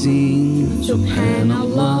amazing,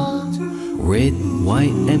 Subhan'Allah. Red,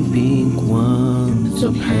 white and pink ones,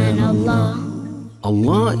 Subhan'Allah.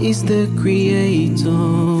 Allah is the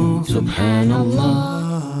creator,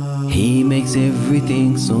 Subhan'Allah. He makes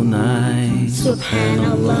everything so nice,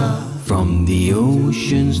 Subhan'Allah. From the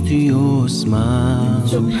oceans to your smile,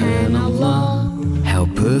 Subhan'Allah. How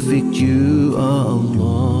perfect you are,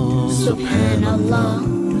 Allah, Subhan'Allah.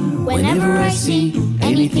 Whenever I see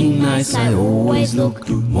anything nice, I always look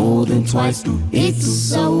more than twice. It's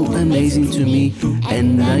so amazing to me,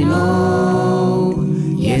 and I know,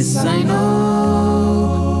 yes I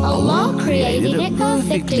know, Allah created it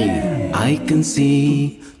perfectly. I can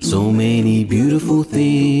see so many beautiful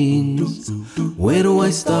things. Where do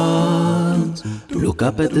I start? Look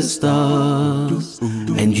up at the stars,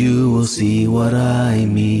 and you will see what I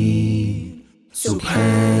mean.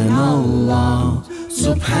 Subhan'Allah,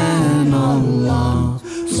 Subhan'Allah,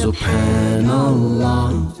 Subhan'Allah.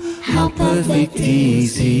 How perfect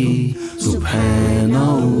is He?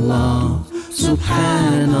 Subhan'Allah,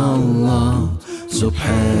 Subhan'Allah,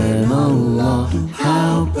 Subhan'Allah.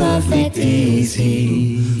 How perfect is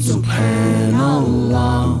He?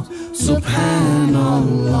 Subhan'Allah,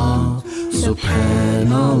 Subhan'Allah,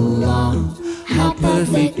 Subhan'Allah. How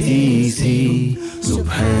perfect is He?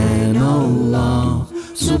 Subhan'Allah,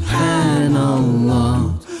 Subhan'Allah,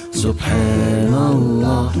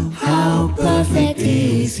 Subhan'Allah. How perfect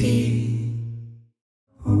is He?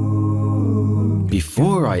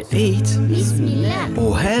 Before I eat Bismillah,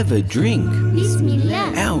 or have a drink,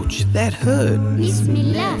 Bismillah, ouch, that hurt.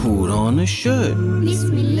 Bismillah, Put on a shirt,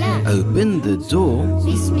 Bismillah, open the door,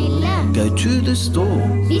 Bismillah, go to the store,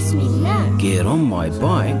 Bismillah, get on my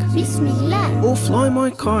bike Bismillah, or fly my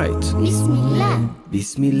kite. Bismillah,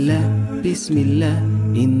 Bismillah, Bismillah,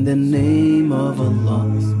 in the name of Allah.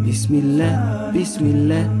 Bismillah,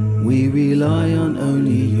 Bismillah, we rely on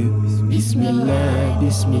only you. Bismillah,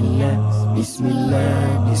 Bismillah,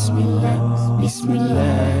 Bismillah, Bismillah,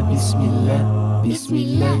 Bismillah, Bismillah,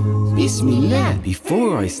 Bismillah, Bismillah.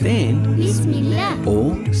 Before I stand Bismillah,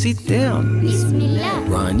 or sit down, Bismillah,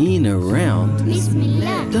 running around,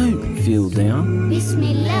 Bismillah, don't feel down.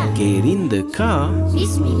 Bismillah, Get in the car,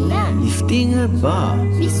 Bismillah, lifting a bar.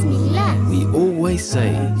 Bismillah, We always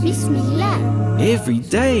say Bismillah, every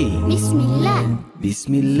day. Bismillah,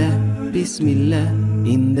 Bismillah, Bismillah,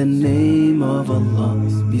 in the name of Allah.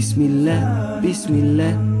 Bismillah,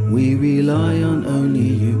 Bismillah, we rely on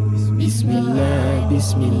only you. Bismillah,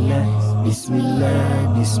 Bismillah,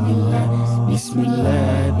 Bismillah, Bismillah,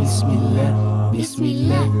 Bismillah, Bismillah,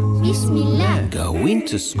 Bismillah, Bismillah, go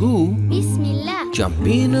into school, Bismillah, jump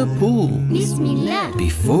in a pool. Bismillah,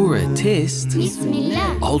 Before a test,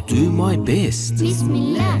 Bismillah, I'll do my best.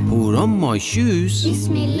 Bismillah, Put on my shoes,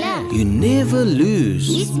 Bismillah, you never lose.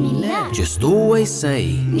 Bismillah, Just always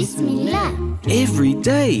say Bismillah, every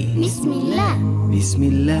day. Bismillah,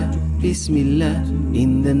 Bismillah, Bismillah,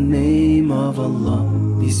 in the name of Allah.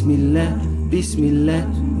 Bismillah, Bismillah,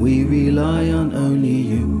 we rely on only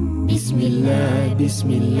you. Bismillah,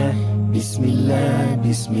 Bismillah, Bismillah,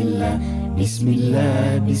 Bismillah,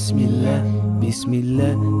 Bismillah, Bismillah,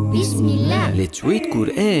 Bismillah, Bismillah. Let's read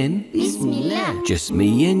Quran. Bismillah. Just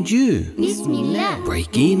me and you. Bismillah.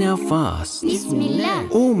 Breaking our fast. Bismillah.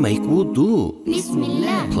 Or make wudu.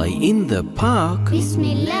 Bismillah. Play in the park.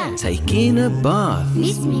 Bismillah. Taking a bath.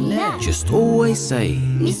 Bismillah. Just always say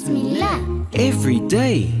Bismillah. every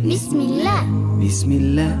day. Bismillah.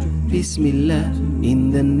 Bismillah, Bismillah, in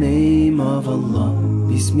the name of Allah.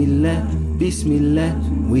 Bismillah, Bismillah,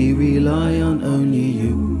 we rely on only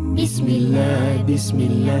you. Bismillah,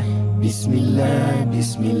 Bismillah, Bismillah,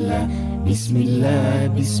 Bismillah, Bismillah,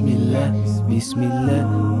 Bismillah, Bismillah,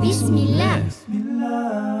 Bismillah.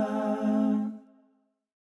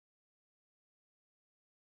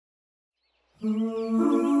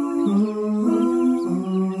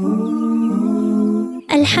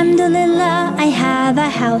 Alhamdulillah, I have a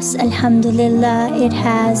house. Alhamdulillah, it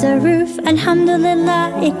has a roof.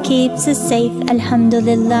 Alhamdulillah, it keeps us safe.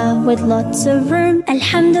 Alhamdulillah, with lots of room.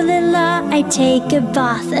 Alhamdulillah, I take a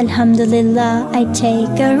bath. Alhamdulillah, I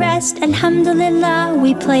take a rest. Alhamdulillah,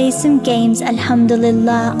 we play some games.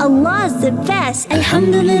 Alhamdulillah, Allah's the best.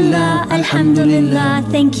 Alhamdulillah, Alhamdulillah,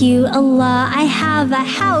 thank you Allah, I have a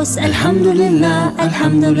house. Alhamdulillah,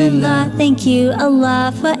 Alhamdulillah, thank you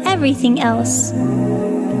Allah for everything else.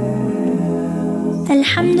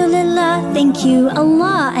 Alhamdulillah, thank you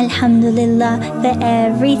Allah, Alhamdulillah, for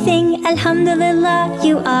everything. Alhamdulillah,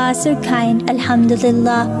 you are so kind.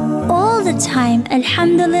 Alhamdulillah, all the time.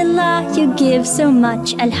 Alhamdulillah, you give so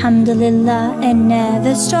much. Alhamdulillah, and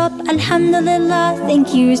never stop. Alhamdulillah,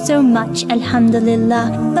 thank you so much. Alhamdulillah,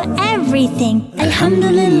 for everything.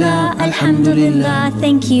 Alhamdulillah, Alhamdulillah,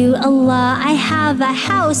 thank you Allah, I have a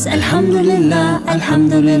house. Alhamdulillah,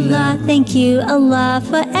 Alhamdulillah, thank you Allah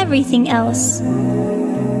for everything else.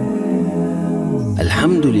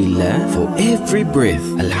 Alhamdulillah for every breath.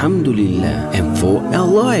 Alhamdulillah, and for our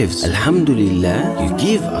lives. Alhamdulillah, you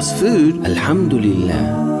give us food.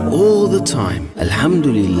 Alhamdulillah, all the time.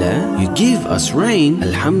 Alhamdulillah, you give us rain.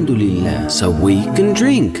 Alhamdulillah, so we can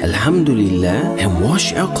drink. Alhamdulillah, and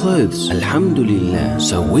wash our clothes. Alhamdulillah,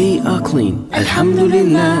 so we are clean.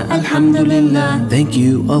 Alhamdulillah, Alhamdulillah, thank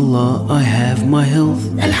you Allah, I have my health.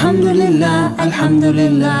 Alhamdulillah,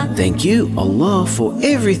 Alhamdulillah, thank you Allah for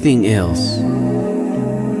everything else.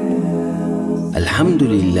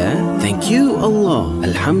 Alhamdulillah, thank you Allah.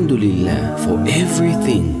 Alhamdulillah for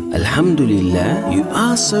everything. Alhamdulillah, you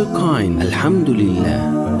are so kind.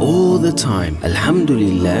 Alhamdulillah, all the time.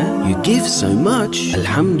 Alhamdulillah, you give so much.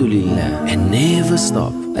 Alhamdulillah, and never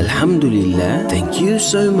stop. Alhamdulillah, thank you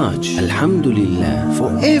so much. Alhamdulillah for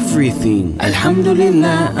everything.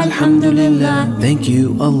 Alhamdulillah, Alhamdulillah, thank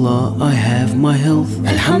you Allah, I have my health.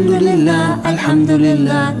 Alhamdulillah,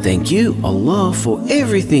 Alhamdulillah, thank you Allah for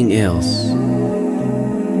everything else.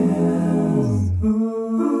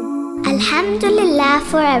 Alhamdulillah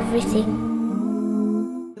for everything.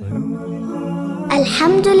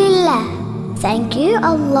 Alhamdulillah. Thank you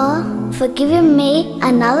Allah for giving me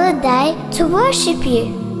another day to worship you.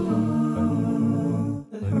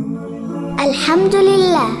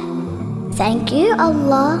 Alhamdulillah. Thank you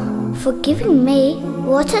Allah for giving me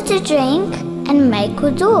water to drink and make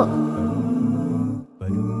wudu.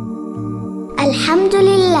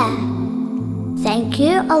 Alhamdulillah. Thank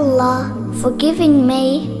you Allah for giving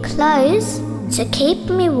me clothes to keep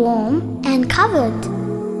me warm and covered.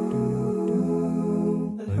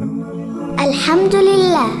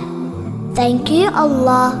 Alhamdulillah. Thank you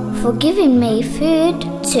Allah for giving me food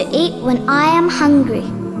to eat when I am hungry.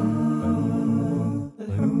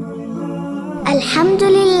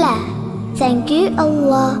 Alhamdulillah. Thank you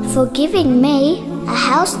Allah for giving me a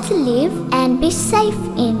house to live and be safe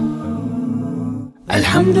in.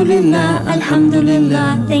 Alhamdulillah,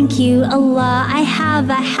 Alhamdulillah, Thank you Allah, I have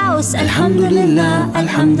a house. Alhamdulillah,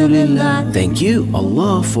 Alhamdulillah, thank you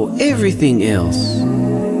Allah for everything else.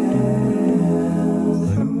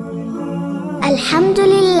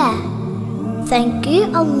 Alhamdulillah. Thank you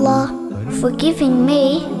Allah for giving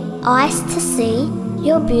me eyes to see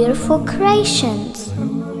your beautiful creations.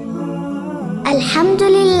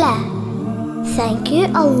 Alhamdulillah. Thank you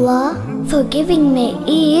Allah for giving me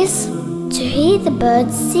ears to hear the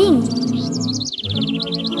birds sing.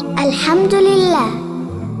 Alhamdulillah.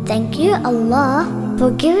 Thank you Allah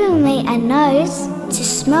for giving me a nose to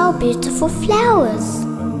smell beautiful flowers.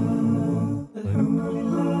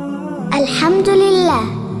 Alhamdulillah.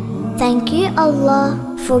 Thank you Allah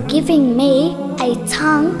for giving me a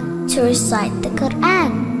tongue to recite the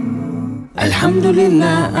Quran.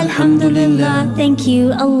 Alhamdulillah, Alhamdulillah, Thank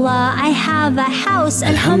you Allah, I have a house.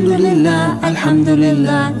 Alhamdulillah,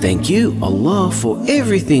 Alhamdulillah, thank you Allah for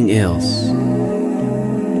everything else.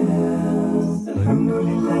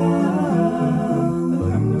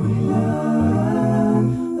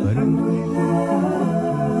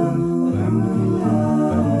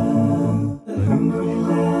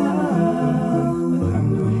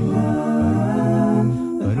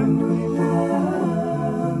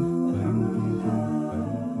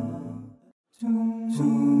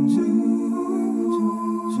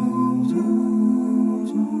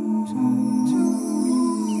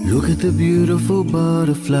 Look at the beautiful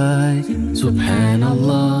butterfly,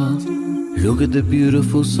 Subhan'Allah. Look at the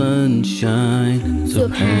beautiful sunshine,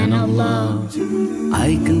 Subhan'Allah.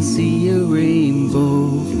 I can see a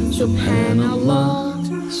rainbow,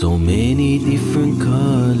 Subhan'Allah. So many different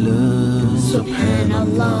colors,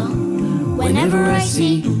 Subhan'Allah. Whenever I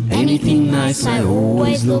see anything nice, I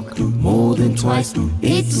always look more than twice.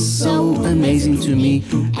 It's so amazing to me,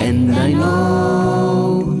 and I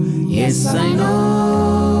know, yes I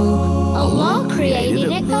know, Allah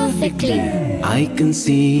created it perfectly. I can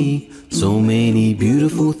see so many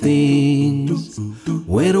beautiful things.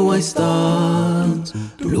 Where do I start?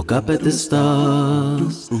 Look up at the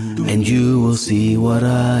stars, and you will see what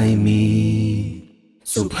I mean.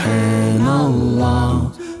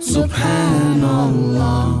 Subhan'Allah,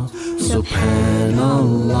 Subhan'Allah,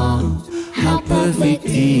 Subhan'Allah. How perfect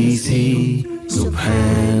is He?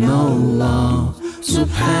 Subhan'Allah,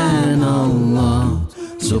 Subhan'Allah,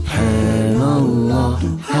 Subhan'Allah.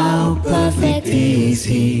 How perfect is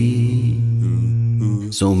He?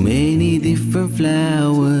 So many different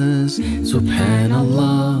flowers,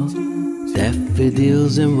 Subhan'Allah.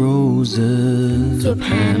 Daffodils and roses,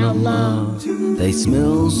 Subhan'Allah. They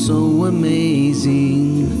smell so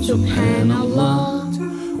amazing, Subhan'Allah.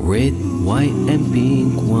 Red, white and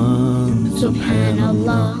pink ones,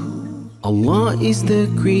 Subhan'Allah. Allah is the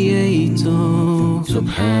creator,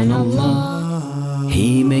 Subhan'Allah.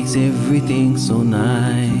 He makes everything so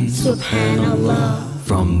nice, Subhan'Allah.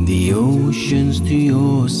 From the oceans to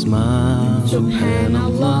your smile,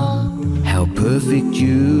 Subhan'Allah. How perfect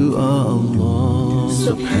you are, Allah.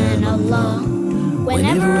 Subhan'Allah.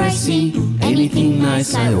 Whenever I see anything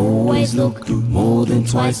nice, I always look more than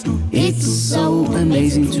twice. It's so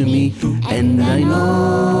amazing to me, and I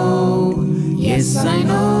know, yes I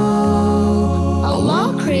know,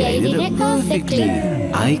 Allah created it perfectly.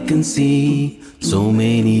 I can see so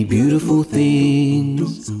many beautiful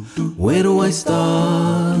things. Where do I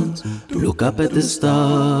start? Look up at the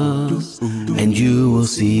stars, and you will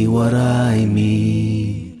see what I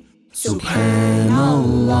mean.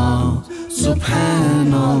 Subhan'Allah,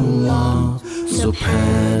 Subhan'Allah,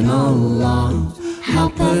 Subhan'Allah. How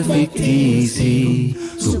perfect is He?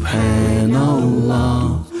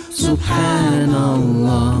 Subhan'Allah,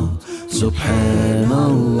 Subhan'Allah,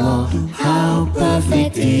 Subhan'Allah. How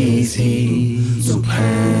perfect is He?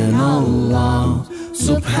 Subhan'Allah,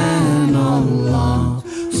 Subhan'Allah,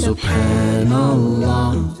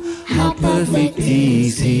 Subhan'Allah. How perfect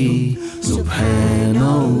is He?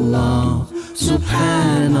 Subhan'Allah,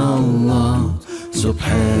 Subhan'Allah,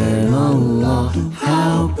 Subhan'Allah.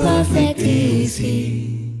 How perfect is He?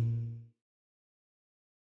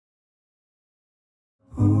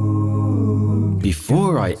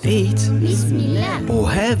 Before I eat Bismillah. or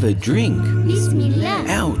have a drink, Bismillah.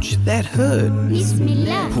 ouch, that hurt.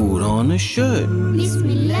 Bismillah. Put on a shirt,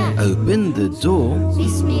 Bismillah. open the door,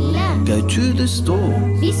 Bismillah. go to the store,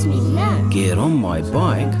 Bismillah. get on my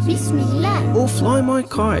bike Bismillah. or fly my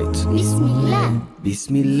kite. Bismillah.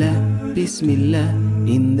 Bismillah, Bismillah,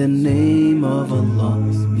 in the name of Allah.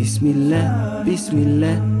 Bismillah,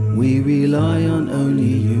 Bismillah, we rely on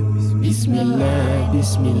only you. Bismillah,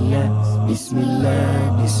 Bismillah,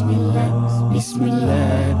 Bismillah, Bismillah,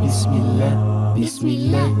 Bismillah, Bismillah,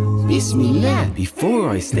 Bismillah, Bismillah. Before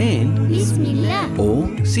I stand Bismillah. or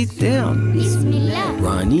sit down, Bismillah.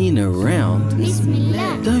 running around,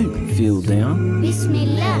 Bismillah. don't feel down.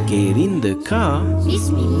 Bismillah. Get in the car,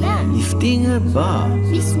 Bismillah. lifting a bar.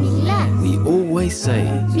 Bismillah. We always say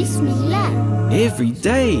Bismillah. every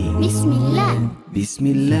day. Bismillah.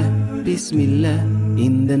 Bismillah, Bismillah,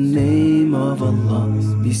 in the name of Allah.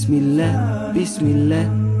 Bismillah, Bismillah,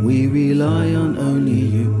 we rely on only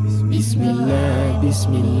you. Bismillah,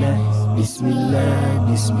 Bismillah, Bismillah,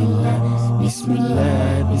 Bismillah,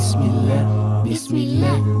 Bismillah, Bismillah,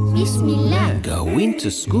 Bismillah, Bismillah. Go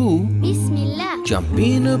into school, Bismillah. jump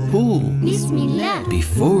in a pool. Bismillah.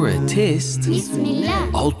 Before a test, Bismillah.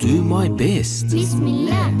 I'll do my best.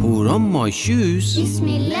 Bismillah. Put on my shoes,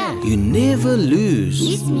 Bismillah. you never lose.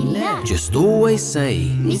 Bismillah. Just always say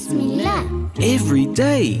Bismillah. every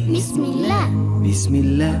day. Bismillah.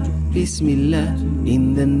 Bismillah, Bismillah,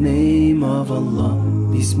 in the name of Allah.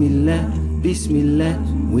 Bismillah, Bismillah,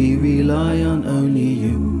 we rely on only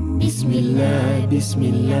you. Bismillah,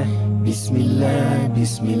 Bismillah, Bismillah,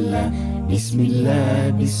 Bismillah,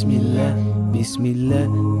 Bismillah, Bismillah, Bismillah,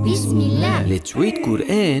 Bismillah. Let's read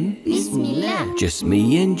Quran, Bismillah. just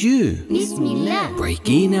me and you. Bismillah.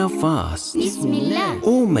 Breaking our fast, Bismillah.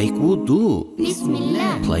 or make wudu.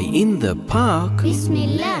 Bismillah. Play in the park,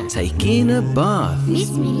 Bismillah. taking a bath.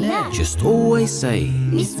 Bismillah. Just always say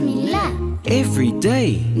Bismillah. every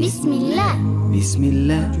day. Bismillah.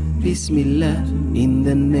 Bismillah, Bismillah, in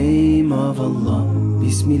the name of Allah.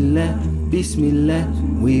 Bismillah, Bismillah,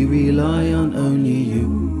 we rely on only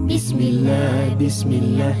you. Bismillah,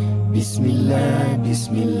 Bismillah, Bismillah,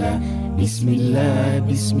 Bismillah, Bismillah,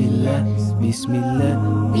 Bismillah, Bismillah,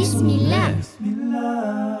 Bismillah.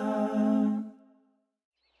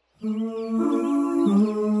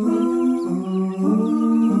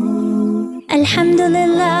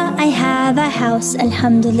 Alhamdulillah, I have a house.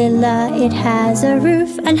 Alhamdulillah, it has a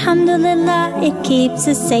roof. Alhamdulillah, it keeps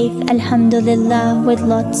us safe. Alhamdulillah, with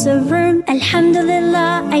lots of room.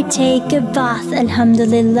 Alhamdulillah, I take a bath.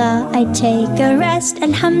 Alhamdulillah, I take a rest.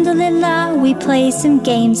 Alhamdulillah, we play some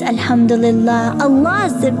games. Alhamdulillah,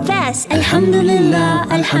 Allah's the best. Alhamdulillah,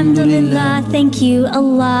 Alhamdulillah, thank you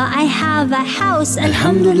Allah, I have a house.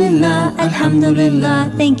 Alhamdulillah,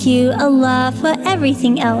 Alhamdulillah, thank you Allah for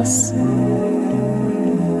everything else.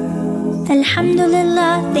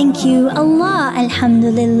 Alhamdulillah, thank you Allah,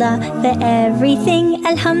 Alhamdulillah, for everything.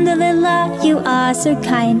 Alhamdulillah, you are so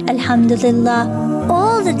kind. Alhamdulillah,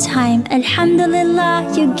 all the time.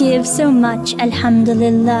 Alhamdulillah, you give so much.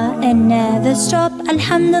 Alhamdulillah, and never stop.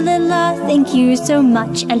 Alhamdulillah, thank you so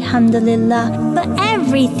much. Alhamdulillah, for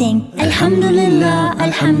everything. Alhamdulillah,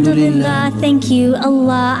 Alhamdulillah, thank you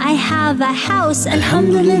Allah, I have a house.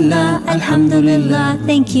 Alhamdulillah, Alhamdulillah,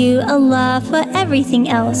 thank you Allah for everything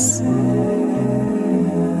else.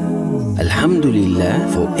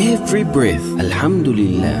 Alhamdulillah for every breath.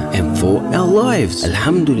 Alhamdulillah, and for our lives.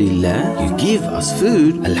 Alhamdulillah, you give us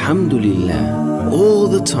food. Alhamdulillah, all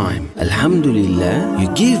the time. Alhamdulillah, you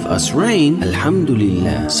give us rain.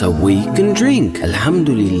 Alhamdulillah, so we can drink.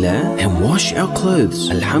 Alhamdulillah, and wash our clothes.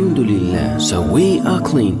 Alhamdulillah, so we are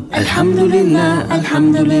clean. Alhamdulillah,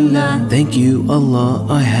 Alhamdulillah, thank you Allah,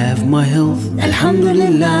 I have my health.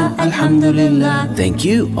 Alhamdulillah, Alhamdulillah, thank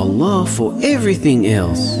you Allah for everything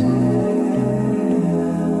else.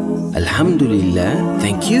 Alhamdulillah,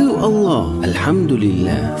 thank you Allah.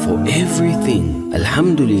 Alhamdulillah for everything.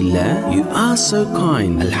 Alhamdulillah, you are so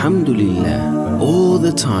kind. Alhamdulillah, all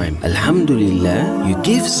the time. Alhamdulillah, you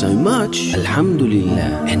give so much.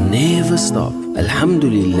 Alhamdulillah, and never stop.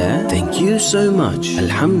 Alhamdulillah, thank you so much.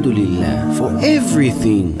 Alhamdulillah for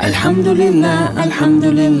everything. Alhamdulillah,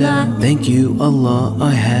 Alhamdulillah, thank you Allah,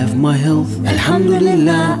 I have my health.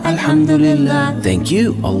 Alhamdulillah, Alhamdulillah, thank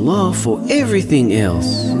you Allah for everything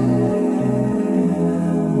else.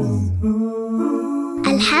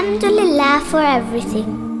 Alhamdulillah for everything.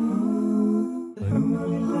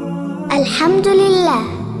 Alhamdulillah,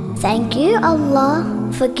 thank you Allah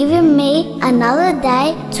for giving me another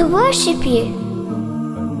day to worship you.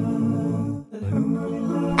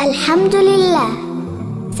 Alhamdulillah,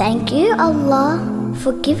 thank you Allah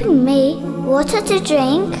for giving me water to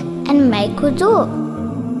drink and make wudu.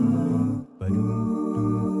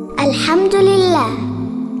 Alhamdulillah,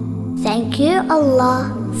 thank you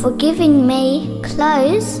Allah for giving me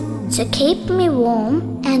clothes to keep me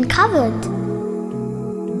warm and covered.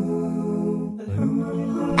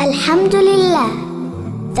 Alhamdulillah,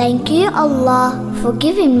 thank you Allah for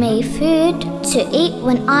giving me food to eat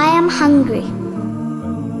when I am hungry.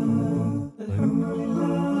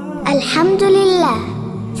 Alhamdulillah,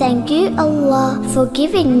 thank you Allah for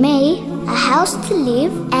giving me a house to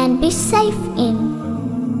live and be safe in.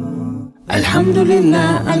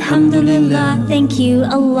 Alhamdulillah, Alhamdulillah, thank you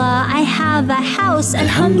Allah, I have a house.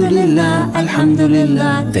 Alhamdulillah,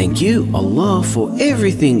 Alhamdulillah, thank you Allah for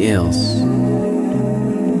everything else.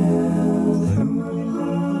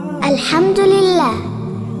 Alhamdulillah,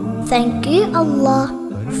 thank you Allah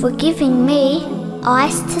for giving me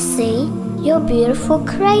eyes to see your beautiful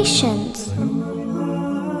creations.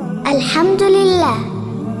 Alhamdulillah,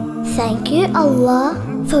 thank you Allah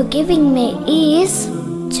for giving me ears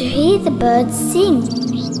to hear the birds sing.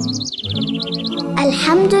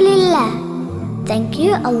 Alhamdulillah, thank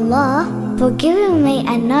you Allah for giving me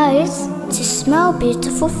a nose to smell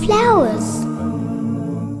beautiful flowers.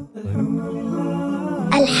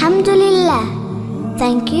 Alhamdulillah,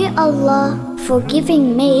 thank you Allah for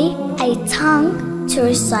giving me a tongue to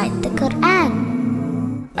recite the Quran.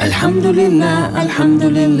 Alhamdulillah,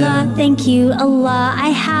 Alhamdulillah, thank you Allah, I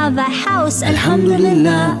have a house.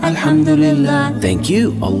 Alhamdulillah, Alhamdulillah, thank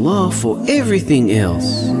you Allah for everything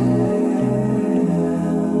else.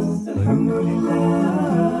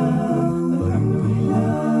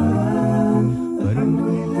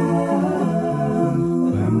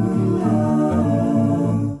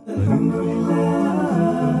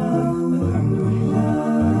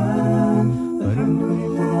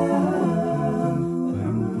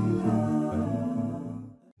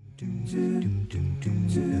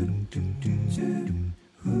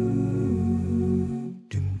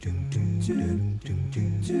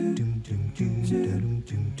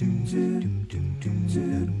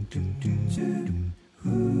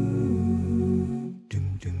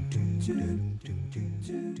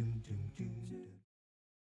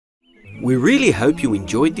 We really hope you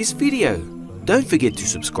enjoyed this video. Don't forget to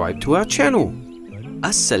subscribe to our channel.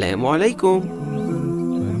 Assalamu alaikum.